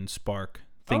gun can spark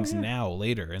things now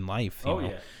later in life.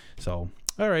 So.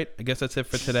 All right, I guess that's it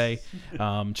for today.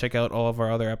 Check out all of our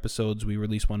other episodes. We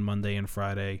release one Monday and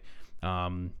Friday.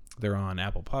 They're on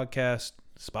Apple Podcasts,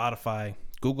 Spotify,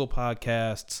 Google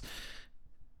Podcasts,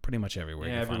 pretty much everywhere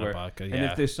you can find a podcast. And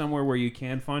if there's somewhere where you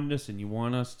can find us and you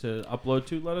want us to upload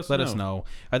to, let us know.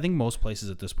 I think most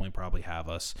places at this point probably have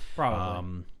us.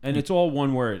 Probably. And it's all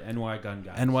one word,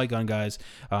 NYGunGuys. NYGunGuys.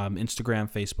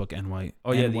 Instagram, Facebook, NY.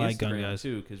 Oh, yeah, the Instagram,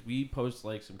 too, because we post,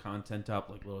 like, some content up,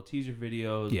 like little teaser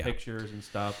videos, pictures and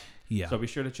stuff. Yeah. So be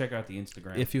sure to check out the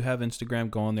Instagram. If you have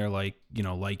Instagram, go on there, like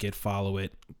it, follow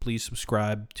it. Please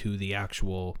subscribe to the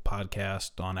actual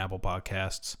podcast on Apple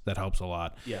Podcasts. That helps a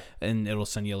lot. Yeah. And it'll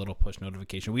send you a little push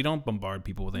notification. We don't bombard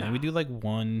people with it. We do like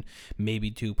 1,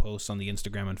 maybe 2 posts on the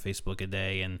Instagram and Facebook a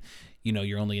day, and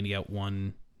you're only going to get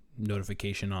 1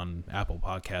 notification on Apple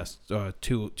Podcasts,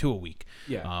 2 a week.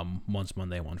 Yeah. Once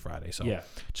Monday, one Friday. So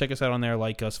check us out on there,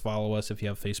 like us, follow us. If you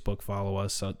have Facebook, follow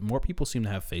us. More people seem to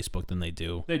have Facebook than they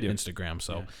do Instagram.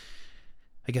 So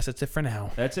I guess that's it for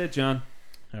now. That's it, John.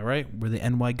 All right, we're the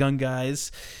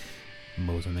NYGunGuys.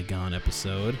 Mosin the Gun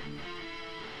episode.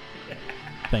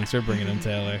 Thanks for bringing him,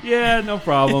 Taylor. Yeah, no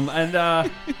problem. And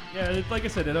like I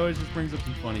said, it always just brings up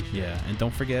some funny shit. Yeah, and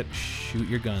don't forget, shoot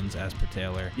your guns as per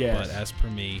Taylor. Yes. But as per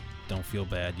me, don't feel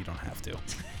bad. You don't have to.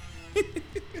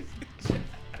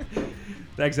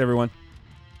 Thanks, everyone.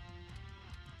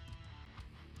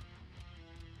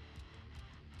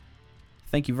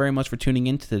 Thank you very much for tuning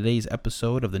in to today's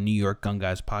episode of the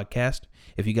NYGunGuys podcast.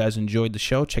 If you guys enjoyed the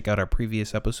show, check out our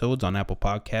previous episodes on Apple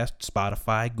Podcasts,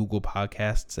 Spotify, Google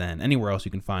Podcasts, and anywhere else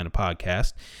you can find a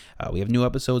podcast. We have new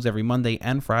episodes every Monday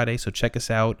and Friday, so check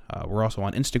us out. We're also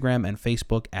on Instagram and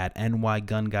Facebook at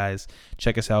NYGunGuys.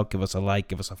 Check us out. Give us a like,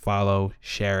 give us a follow,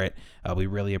 share it. We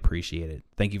really appreciate it.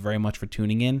 Thank you very much for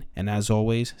tuning in, and as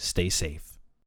always, stay safe.